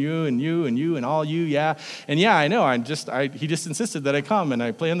 and you, and you, and you, and you, and all you, yeah. And yeah, I know. He just insisted that I come and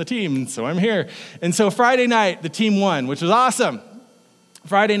I play on the team, and so I'm here. And so Friday night, the team won, which was awesome.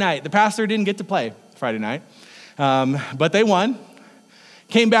 Friday night, the pastor didn't get to play Friday night, but they won.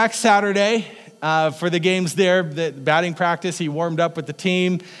 Came back Saturday. For the games there, the batting practice, he warmed up with the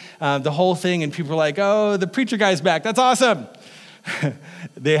team, the whole thing, and people were like, oh, the preacher guy's back. That's awesome.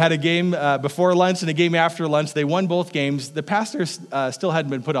 They had a game before lunch and a game after lunch. They won both games. The pastor still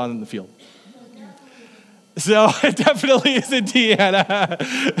hadn't been put on in the field. So it definitely isn't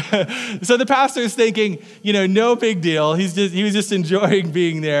Deanna. So the pastor is thinking, no big deal. He was just enjoying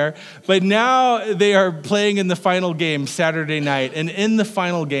being there. But now they are playing in the final game Saturday night. And in the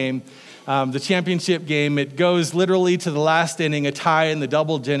final game, the championship game, it goes literally to the last inning, a tie in the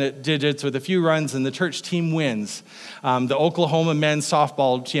double digits with a few runs, and the church team wins the Oklahoma men's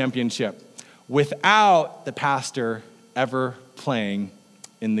softball championship without the pastor ever playing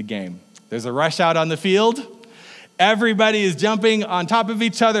in the game. There's a rush out on the field. Everybody is jumping on top of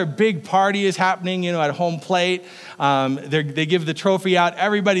each other. Big party is happening, at home plate. They give the trophy out.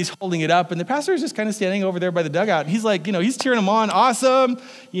 Everybody's holding it up. And the pastor is just kind of standing over there by the dugout. He's like, he's cheering them on. Awesome.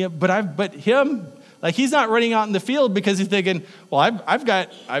 But him, like, he's not running out in the field because he's thinking, well,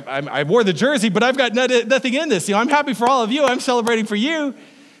 I wore the jersey, but I've got nothing in this. I'm happy for all of you. I'm celebrating for you.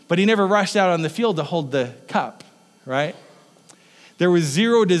 But he never rushed out on the field to hold the cup, right? There was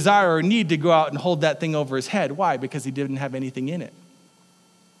zero desire or need to go out and hold that thing over his head. Why? Because he didn't have anything in it.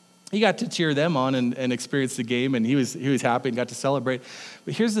 He got to cheer them on and experience the game, and he was happy and got to celebrate.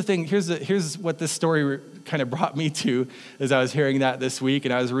 But here's the thing. Here's what this story kind of brought me to as I was hearing that this week,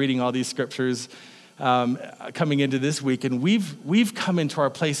 and I was reading all these scriptures coming into this week. And we've come into our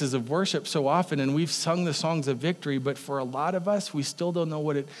places of worship so often, and we've sung the songs of victory. But for a lot of us, we still don't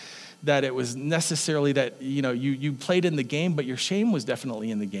know that it was necessarily that, you played in the game, but your shame was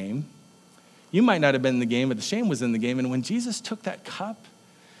definitely in the game. You might not have been in the game, but the shame was in the game. And when Jesus took that cup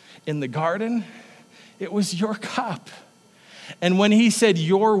in the garden, it was your cup. And when he said,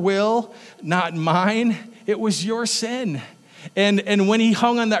 your will, not mine, it was your sin. And when he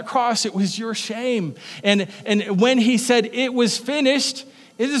hung on that cross, it was your shame. And when he said, it was finished,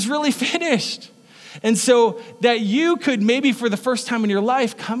 it is really finished. And so that you could maybe for the first time in your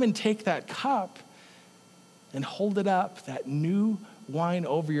life come and take that cup and hold it up, that new wine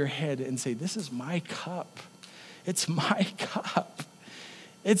over your head, and say, this is my cup. It's my cup.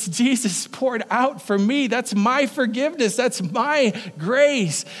 It's Jesus poured out for me. That's my forgiveness. That's my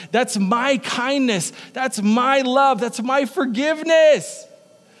grace. That's my kindness. That's my love. That's my forgiveness.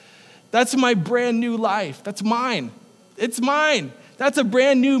 That's my brand new life. That's mine. It's mine. That's a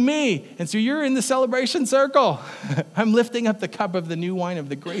brand new me. And so you're in the celebration circle. I'm lifting up the cup of the new wine of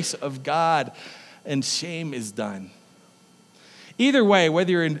the grace of God, and shame is done. Either way,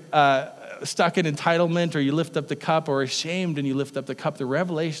 whether you're stuck in entitlement or you lift up the cup, or ashamed and you lift up the cup, the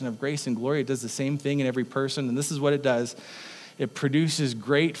revelation of grace and glory, it does the same thing in every person. And this is what it does. It produces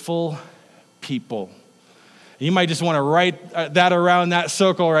grateful people. You might just want to write that around that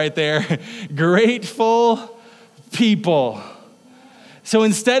circle right there. Grateful people. So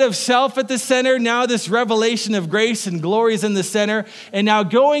instead of self at the center, now this revelation of grace and glory is in the center. And now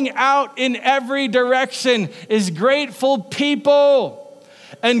going out in every direction is grateful people.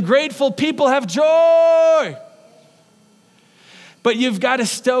 And grateful people have joy. But you've got to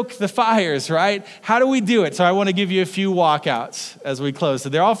stoke the fires, right? How do we do it? So I want to give you a few walkouts as we close. So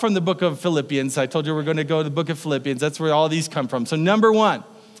they're all from the book of Philippians. I told you we're going to go to the book of Philippians. That's where all these come from. So number one,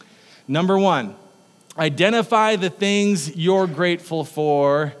 identify the things you're grateful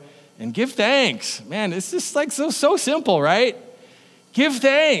for and give thanks. Man, it's just like so simple, right? Give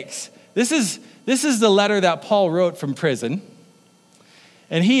thanks. This is the letter that Paul wrote from prison.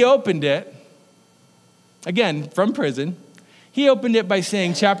 And he opened it, again, from prison. He opened it by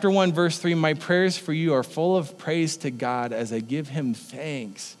saying, chapter 1, verse 3, my prayers for you are full of praise to God as I give him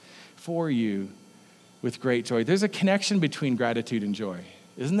thanks for you with great joy. There's a connection between gratitude and joy,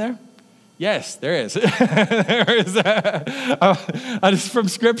 isn't there? Yes, there is. There is. From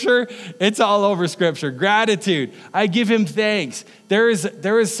Scripture, it's all over Scripture. Gratitude. I give him thanks. There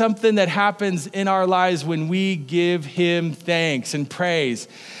is something that happens in our lives when we give him thanks and praise.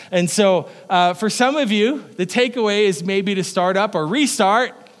 And so for some of you, the takeaway is maybe to start up or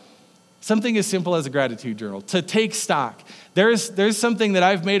restart something as simple as a gratitude journal, to take stock. There's something that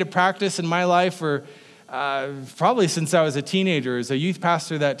I've made a practice in my life for probably since I was a teenager as a youth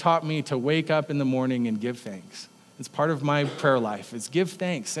pastor that taught me to wake up in the morning and give thanks. It's part of my prayer life. It's give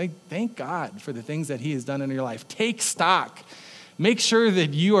thanks. Say thank God for the things that he has done in your life. Take stock. Make sure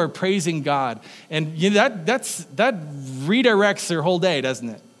that you are praising God. And that redirects their whole day, doesn't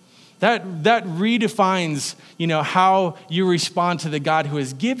it? That redefines, how you respond to the God who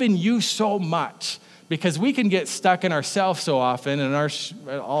has given you so much. Because we can get stuck in ourselves so often and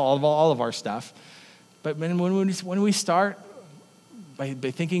all of our stuff. But when we start by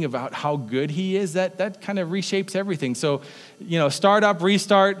thinking about how good he is, that kind of reshapes everything. So, start up,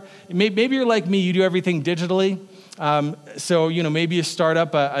 restart. Maybe you're like me, you do everything digitally. So, maybe you start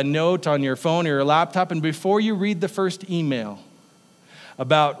up a note on your phone or your laptop, and before you read the first email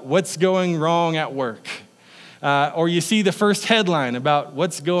about what's going wrong at work, or you see the first headline about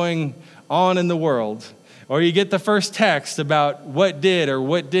what's going on in the world, or you get the first text about what did or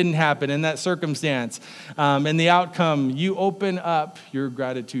what didn't happen in that circumstance, and the outcome, you open up your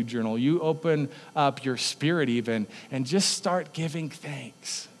gratitude journal. You open up your spirit even, and just start giving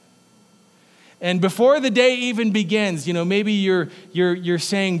thanks. And before the day even begins, maybe you're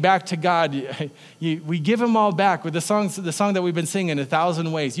saying back to God, we give him all back with the song that we've been singing,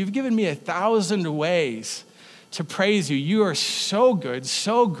 1,000 ways. You've given me 1,000 ways to praise you. You are so good,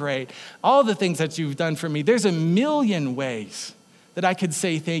 so great. All the things that you've done for me. There's 1,000,000 ways that I could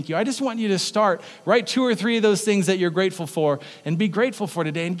say thank you. I just want you to start, write 2 or 3 of those things that you're grateful for and be grateful for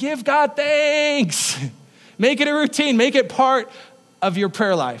today and give God thanks. Make it a routine. Make it part of your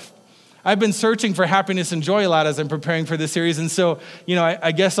prayer life. I've been searching for happiness and joy a lot as I'm preparing for this series. And so,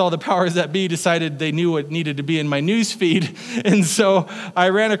 I guess all the powers that be decided they knew what needed to be in my news feed. And so I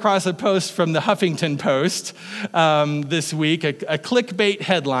ran across a post from the Huffington Post this week, a clickbait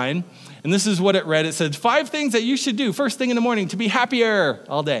headline. And this is what it read. It said, 5 things that you should do first thing in the morning to be happier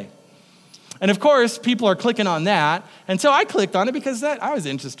all day. And of course, people are clicking on that. And so I clicked on it because I was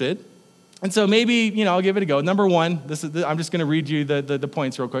interested. And so maybe, I'll give it a go. Number 1, I'm just going to read you the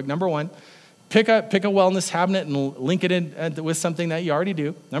points real quick. Number 1, pick a wellness habit and link it in with something that you already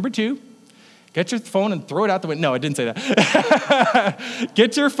do. Number 2, get your phone and throw it out the window. No, I didn't say that.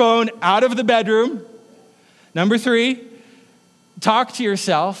 Get your phone out of the bedroom. Number 3, talk to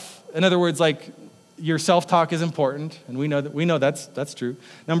yourself. In other words, like your self-talk is important, and we know that's true.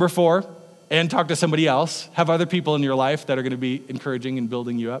 Number 4, and talk to somebody else. Have other people in your life that are going to be encouraging and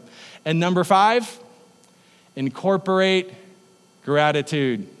building you up. And number 5, incorporate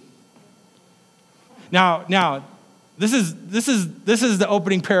gratitude. Now, this is the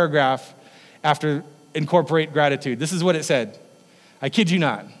opening paragraph after incorporate gratitude. This is what it said. I kid you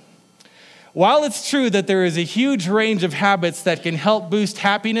not. While it's true that there is a huge range of habits that can help boost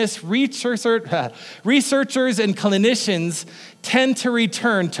happiness, researchers and clinicians tend to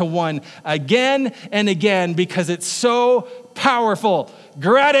return to one again and again because it's so powerful.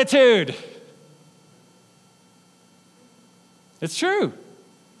 Gratitude. It's true.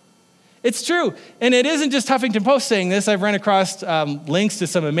 It's true. And it isn't just Huffington Post saying this. I've run across links to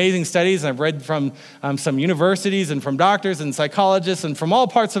some amazing studies. I've read from some universities and from doctors and psychologists and from all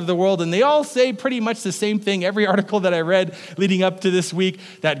parts of the world. And they all say pretty much the same thing. Every article that I read leading up to this week,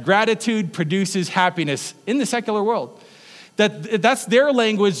 that gratitude produces happiness in the secular world. That's their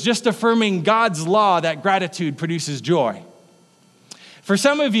language just affirming God's law that gratitude produces joy. For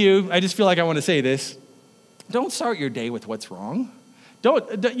some of you, I just feel like I want to say this. Don't start your day with what's wrong.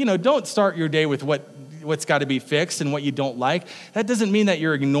 Don't start your day with what's got to be fixed and what you don't like. That doesn't mean that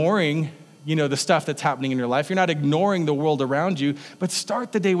you're ignoring the stuff that's happening in your life. You're not ignoring the world around you, but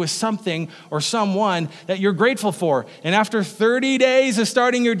start the day with something or someone that you're grateful for. And after 30 days of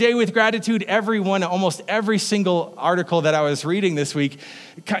starting your day with gratitude, almost every single article that I was reading this week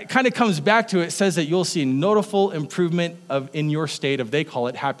kind of comes back to it, says that you'll see notable improvement in your state of, they call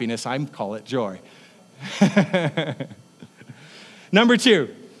it happiness, I call it joy. Number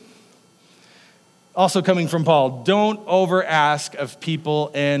 2. Also coming from Paul, don't over ask of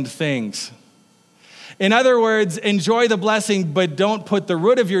people and things. In other words, enjoy the blessing, but don't put the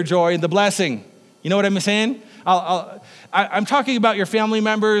root of your joy in the blessing. You know what I'm saying? I'm talking about your family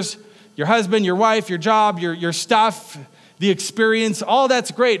members, your husband, your wife, your job, your stuff, the experience, all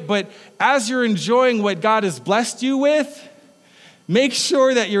that's great. But as you're enjoying what God has blessed you with, make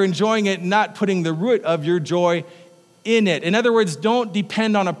sure that you're enjoying it, not putting the root of your joy in it. In other words, don't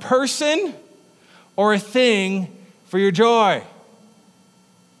depend on a person or a thing for your joy.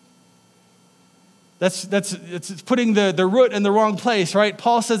 It's putting the root in the wrong place, right?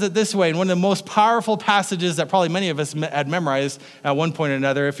 Paul says it this way in one of the most powerful passages that probably many of us had memorized at one point or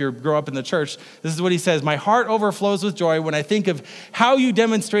another if you grew up in the church. This is what he says: my heart overflows with joy when I think of how you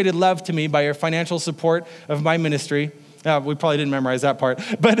demonstrated love to me by your financial support of my ministry. We probably didn't memorize that part.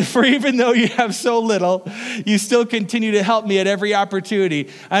 But for even though you have so little, you still continue to help me at every opportunity.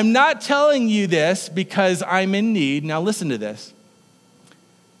 I'm not telling you this because I'm in need. Now listen to this.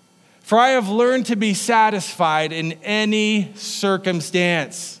 For I have learned to be satisfied in any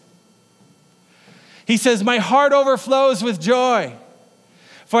circumstance. He says, my heart overflows with joy.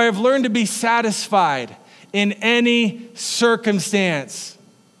 For I have learned to be satisfied in any circumstance.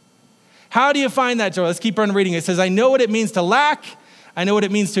 How do you find that joy? Let's keep on reading. It says, I know what it means to lack. I know what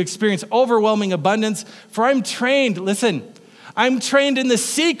it means to experience overwhelming abundance. For I'm trained in the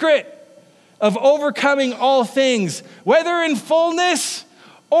secret of overcoming all things, whether in fullness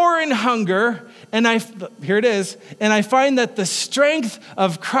or in hunger. And here it is. And I find that the strength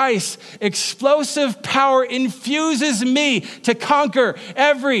of Christ's explosive power infuses me to conquer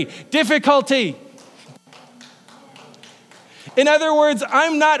every difficulty. In other words,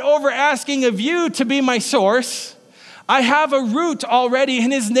 I'm not over asking of you to be my source. I have a root already,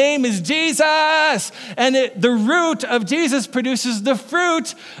 and his name is Jesus. And the root of Jesus produces the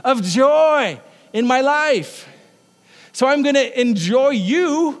fruit of joy in my life. So I'm going to enjoy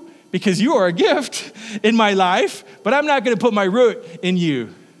you because you are a gift in my life, but I'm not going to put my root in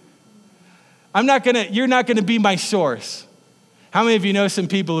you. You're not going to be my source. How many of you know some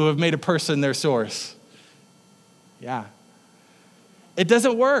people who have made a person their source? Yeah. It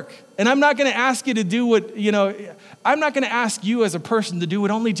doesn't work. And I'm not going to ask you to do I'm not going to ask you as a person to do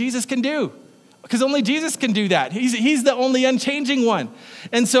what only Jesus can do. Because only Jesus can do that. He's the only unchanging one.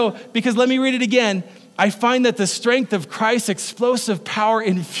 And so, because let me read it again. I find that the strength of Christ's explosive power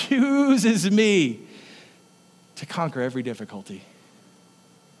infuses me to conquer every difficulty.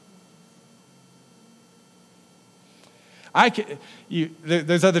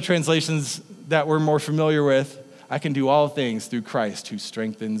 There's other translations that we're more familiar with. I can do all things through Christ who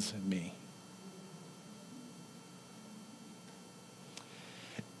strengthens me.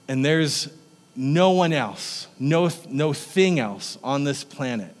 And there's no one else, no thing else on this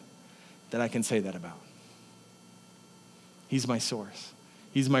planet that I can say that about. He's my source.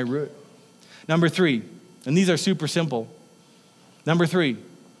 He's my root. Number 3, and these are super simple. Number 3,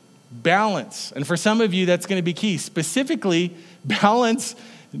 balance. And for some of you, that's going to be key. Specifically, balance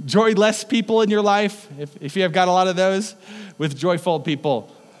joyless people in your life, if you have got a lot of those, with joyful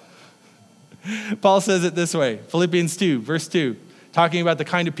people. Paul says it this way, Philippians 2, verse 2, talking about the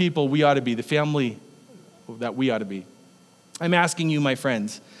kind of people we ought to be, the family that we ought to be. I'm asking you, my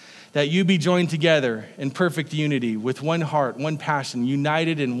friends, that you be joined together in perfect unity with one heart, one passion,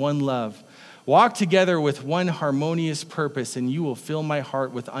 united in one love. Walk together with one harmonious purpose, and you will fill my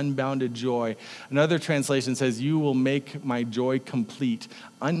heart with unbounded joy. Another translation says, you will make my joy complete.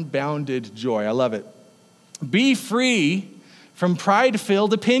 Unbounded joy. I love it. Be free from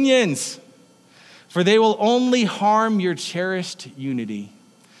pride-filled opinions, for they will only harm your cherished unity.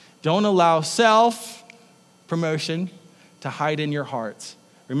 Don't allow self-promotion to hide in your hearts.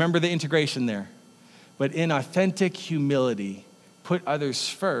 Remember the integration there. But in authentic humility, put others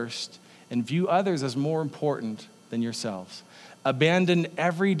first and view others as more important than yourselves. Abandon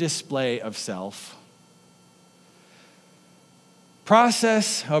every display of self.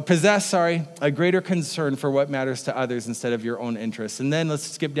 Possess a greater concern for what matters to others instead of your own interests. And then let's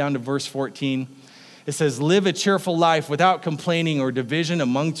skip down to verse 14. It says, live a cheerful life without complaining or division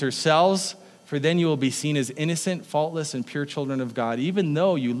amongst yourselves, for then you will be seen as innocent, faultless, and pure children of God, even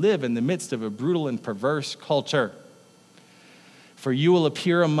though you live in the midst of a brutal and perverse culture. For you will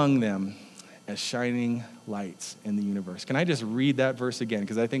appear among them as shining lights in the universe. Can I just read that verse again?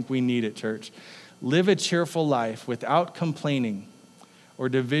 Because I think we need it, church. Live a cheerful life without complaining or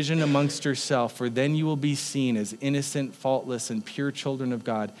division amongst yourself, for then you will be seen as innocent, faultless, and pure children of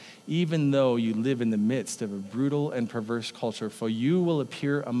God, even though you live in the midst of a brutal and perverse culture, for you will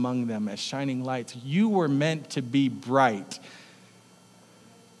appear among them as shining lights. You were meant to be bright.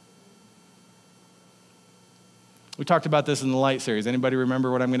 We talked about this in the Light series. Anybody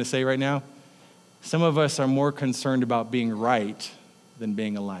remember what I'm going to say right now? Some of us are more concerned about being right than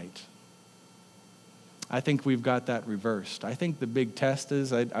being a light. I think we've got that reversed. I think the big test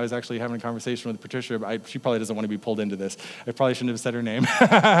is, I was actually having a conversation with Patricia, but she probably doesn't want to be pulled into this. I probably shouldn't have said her name.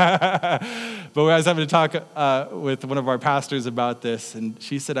 But I was having to talk with one of our pastors about this, and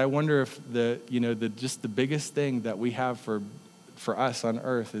she said, I wonder if just the biggest thing that we have for us on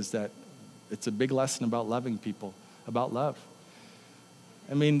earth is that it's a big lesson about loving people, about love.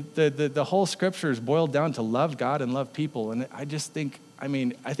 I mean, the whole scripture is boiled down to love God and love people. And I just think, I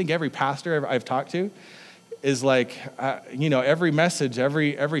think every pastor I've talked to is like, every message,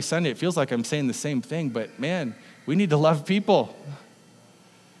 every Sunday, it feels like I'm saying the same thing, but man, we need to love people.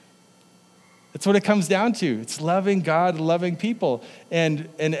 That's what it comes down to. It's loving God, loving people.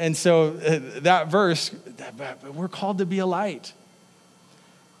 And so that verse, we're called to be a light.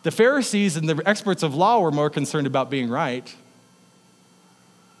 The Pharisees and the experts of law were more concerned about being right.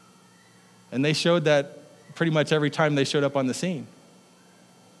 And they showed that pretty much every time they showed up on the scene.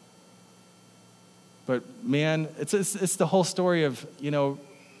 But man, it's the whole story of,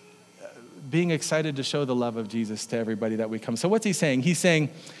 being excited to show the love of Jesus to everybody that we come. So what's he saying? He's saying,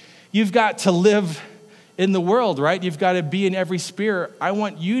 you've got to live in the world, right? You've got to be in every sphere. I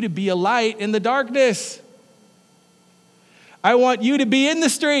want you to be a light in the darkness. I want you to be in the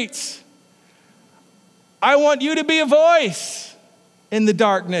streets. I want you to be a voice in the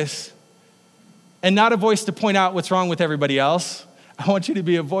darkness. And not a voice to point out what's wrong with everybody else. I want you to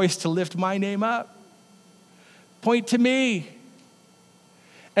be a voice to lift my name up. Point to me.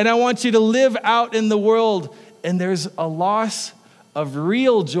 And I want you to live out in the world. And there's a loss of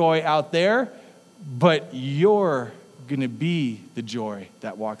real joy out there, but you're going to be the joy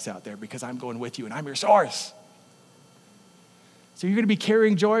that walks out there because I'm going with you and I'm your source. So you're going to be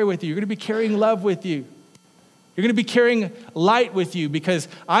carrying joy with you. You're going to be carrying love with you. You're going to be carrying light with you because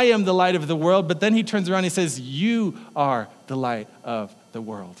I am the light of the world. But then he turns around and he says, you are the light of the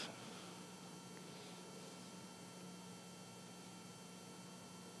world.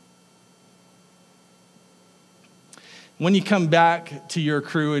 When you come back to your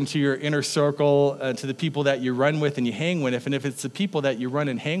crew and to your inner circle, to the people that you run with and you hang with, and if it's the people that you run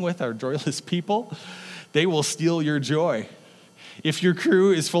and hang with are joyless people, they will steal your joy. If your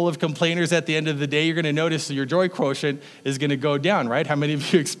crew is full of complainers at the end of the day, you're going to notice your joy quotient is going to go down, right? How many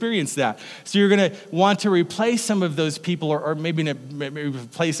of you experienced that? So you're going to want to replace some of those people, or maybe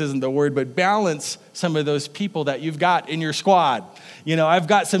replace isn't the word, but balance some of those people that you've got in your squad. I've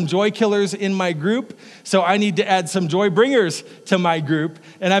got some joy killers in my group, so I need to add some joy bringers to my group.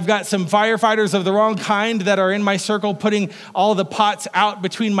 And I've got some firefighters of the wrong kind that are in my circle putting all the pots out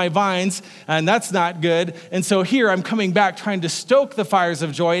between my vines, and that's not good. And so here I'm coming back trying to stoke the fires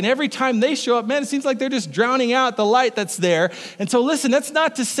of joy. And every time they show up, man, it seems like they're just drowning out the light that's there. And so listen, that's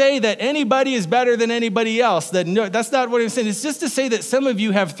not to say that anybody is better than anybody else. That's not what I'm saying. It's just to say that some of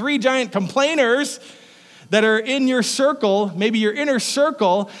you have 3 giant complainers that are in your circle, maybe your inner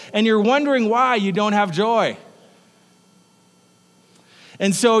circle, and you're wondering why you don't have joy.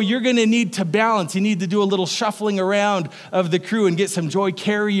 And so you're going to need to balance. You need to do a little shuffling around of the crew and get some joy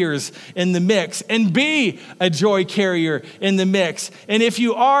carriers in the mix and be a joy carrier in the mix. And if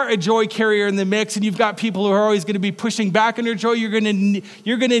you are a joy carrier in the mix and you've got people who are always going to be pushing back on your joy, you're going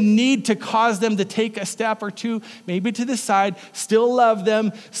to need to cause them to take a step or two, maybe to the side, still love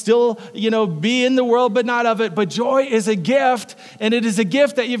them, still, be in the world, but not of it. But joy is a gift, and it is a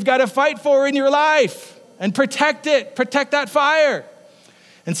gift that you've got to fight for in your life and protect it, protect that fire.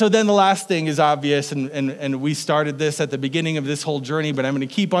 And so then the last thing is obvious, and we started this at the beginning of this whole journey, but I'm going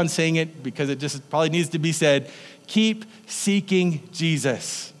to keep on saying it because it just probably needs to be said. Keep seeking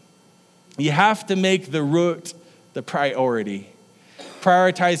Jesus. You have to make the root the priority.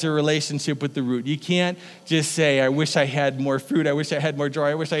 Prioritize your relationship with the root. You can't just say, I wish I had more fruit. I wish I had more joy.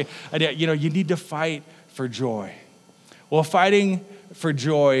 I wish I you need to fight for joy. Well, fighting for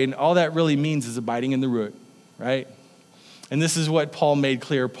joy, and all that really means is abiding in the root, right? And this is what Paul made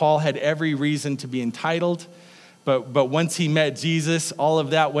clear. Paul had every reason to be entitled, But once he met Jesus, all of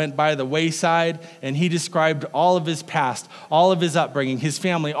that went by the wayside, and he described all of his past, all of his upbringing, his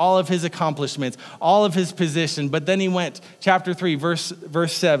family, all of his accomplishments, all of his position. But then he went, chapter 3, verse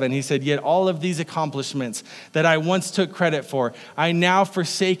 7, he said, "Yet all of these accomplishments that I once took credit for, I now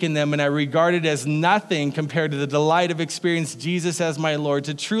forsaken them, and I regard it as nothing compared to the delight of experiencing Jesus as my Lord.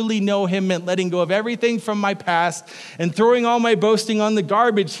 To truly know him meant letting go of everything from my past and throwing all my boasting on the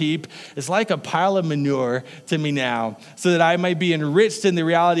garbage heap is like a pile of manure to me now, so that I might be enriched in the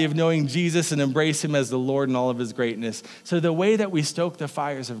reality of knowing Jesus and embrace him as the Lord in all of his greatness." So the way that we stoke the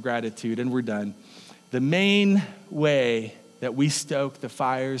fires of gratitude, and we're done, the main way that we stoke the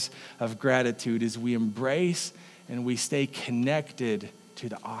fires of gratitude is we embrace and we stay connected to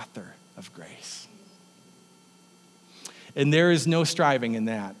the author of grace. And there is no striving in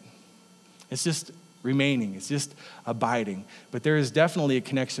that. It's just remaining. It's just abiding. But there is definitely a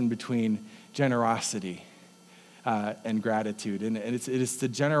connection between generosity and gratitude. And it's the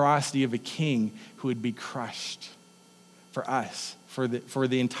generosity of a king who would be crushed for us, for the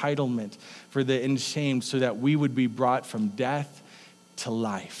entitlement, for the enchained, so that we would be brought from death to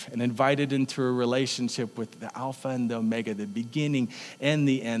life and invited into a relationship with the Alpha and the Omega, the beginning and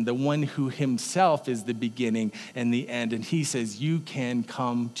the end, the one who himself is the beginning and the end. And he says, "You can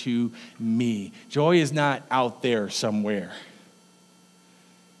come to me." Joy is not out there somewhere.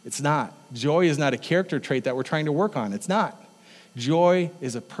 It's not. Joy is not a character trait that we're trying to work on. It's not. Joy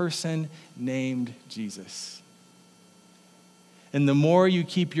is a person named Jesus. And the more you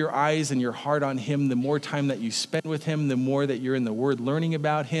keep your eyes and your heart on him, the more time that you spend with him, the more that you're in the Word learning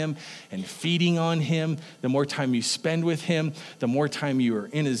about him and feeding on him, the more time you spend with him, the more time you are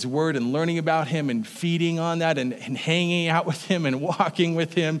in his Word and learning about him and feeding on that and hanging out with him and walking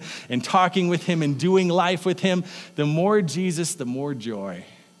with him and talking with him and doing life with him, the more Jesus, the more joy.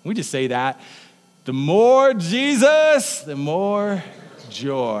 We just say that. The more Jesus, the more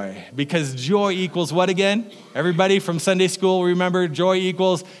joy. Because joy equals what again? Everybody from Sunday school, remember, joy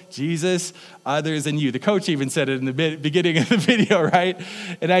equals Jesus, others, and you. The coach even said it in the beginning of the video, right?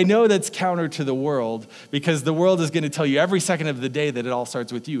 And I know that's counter to the world, because the world is going to tell you every second of the day that it all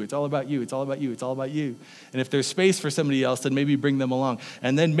starts with you. It's all about you. It's all about you. It's all about you. And if there's space for somebody else, then maybe bring them along.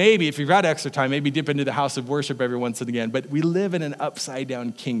 And then maybe, if you've got extra time, maybe dip into the house of worship every once and again. But we live in an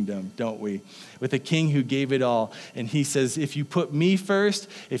upside-down kingdom, don't we? With a king who gave it all. And he says, if you put me first,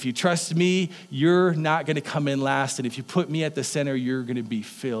 if you trust me, you're not going to come in last. And if you put me at the center, you're going to be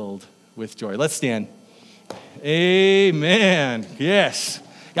filled with joy. Let's stand. Amen. Yes.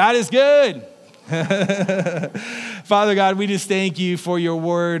 God is good. Father God, we just thank you for your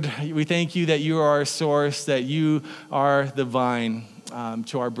word. We thank you that you are our source, that you are the vine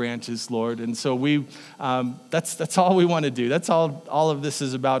to our branches, Lord. And so that's all we want to do. That's all of this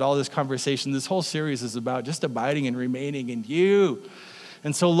is about, all this conversation. This whole series is about just abiding and remaining in you.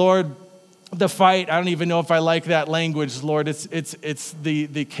 And so, Lord, the fight, I don't even know if I like that language, Lord. It's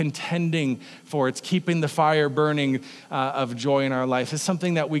the contending for. It's keeping the fire burning of joy in our life. It's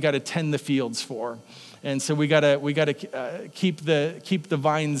something that we got to tend the fields for. And so we got to keep the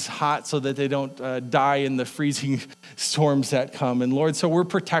vines hot so that they don't die in the freezing storms that come. And Lord, so we're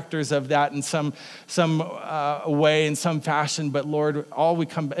protectors of that in some way, in some fashion. But Lord, it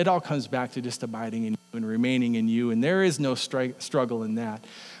all comes back to just abiding in you and remaining in you. And there is no struggle in that.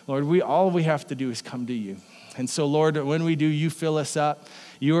 Lord, all we have to do is come to you. And so, Lord, when we do, you fill us up.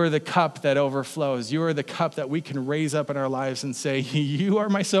 You are the cup that overflows. You are the cup that we can raise up in our lives and say, you are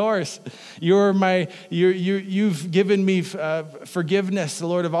my source. You've given me forgiveness,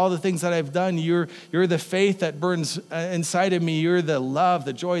 Lord, of all the things that I've done. You're the faith that burns inside of me. You're the love,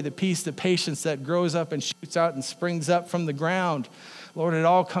 the joy, the peace, the patience that grows up and shoots out and springs up from the ground. Lord, it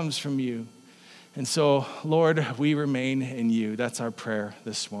all comes from you. And so, Lord, we remain in you. That's our prayer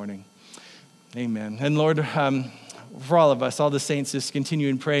this morning. Amen. And Lord, for all of us, all the saints, just continue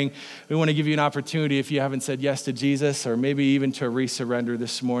in praying. We want to give you an opportunity, if you haven't said yes to Jesus, or maybe even to resurrender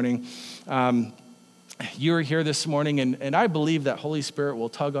this morning. You're here this morning, and I believe that Holy Spirit will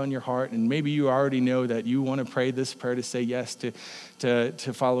tug on your heart, and maybe you already know that you want to pray this prayer to say yes to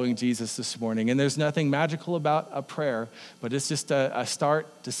following Jesus this morning. And there's nothing magical about a prayer, but it's just a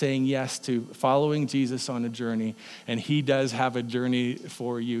start to saying yes to following Jesus on a journey. And he does have a journey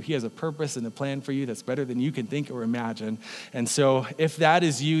for you. He has a purpose and a plan for you that's better than you can think or imagine. And so if that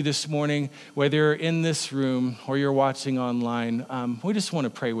is you this morning, whether you're in this room or you're watching online, we just want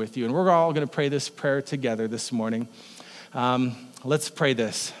to pray with you. And we're all going to pray this prayer together this morning. Let's pray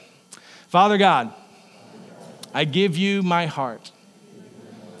this. Father God, I give you my heart,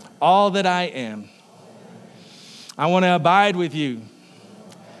 all that I am. I want to abide with you,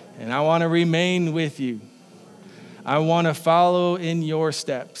 and I want to remain with you. I want to follow in your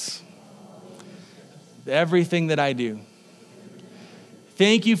steps. Everything that I do.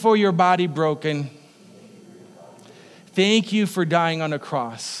 Thank you for your body broken. Thank you for dying on a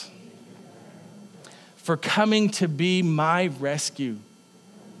cross. For coming to be my rescue.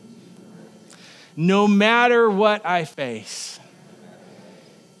 No matter what I face,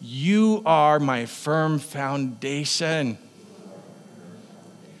 you are my firm foundation.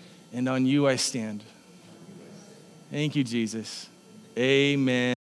 And on you I stand. Thank you, Jesus. Amen.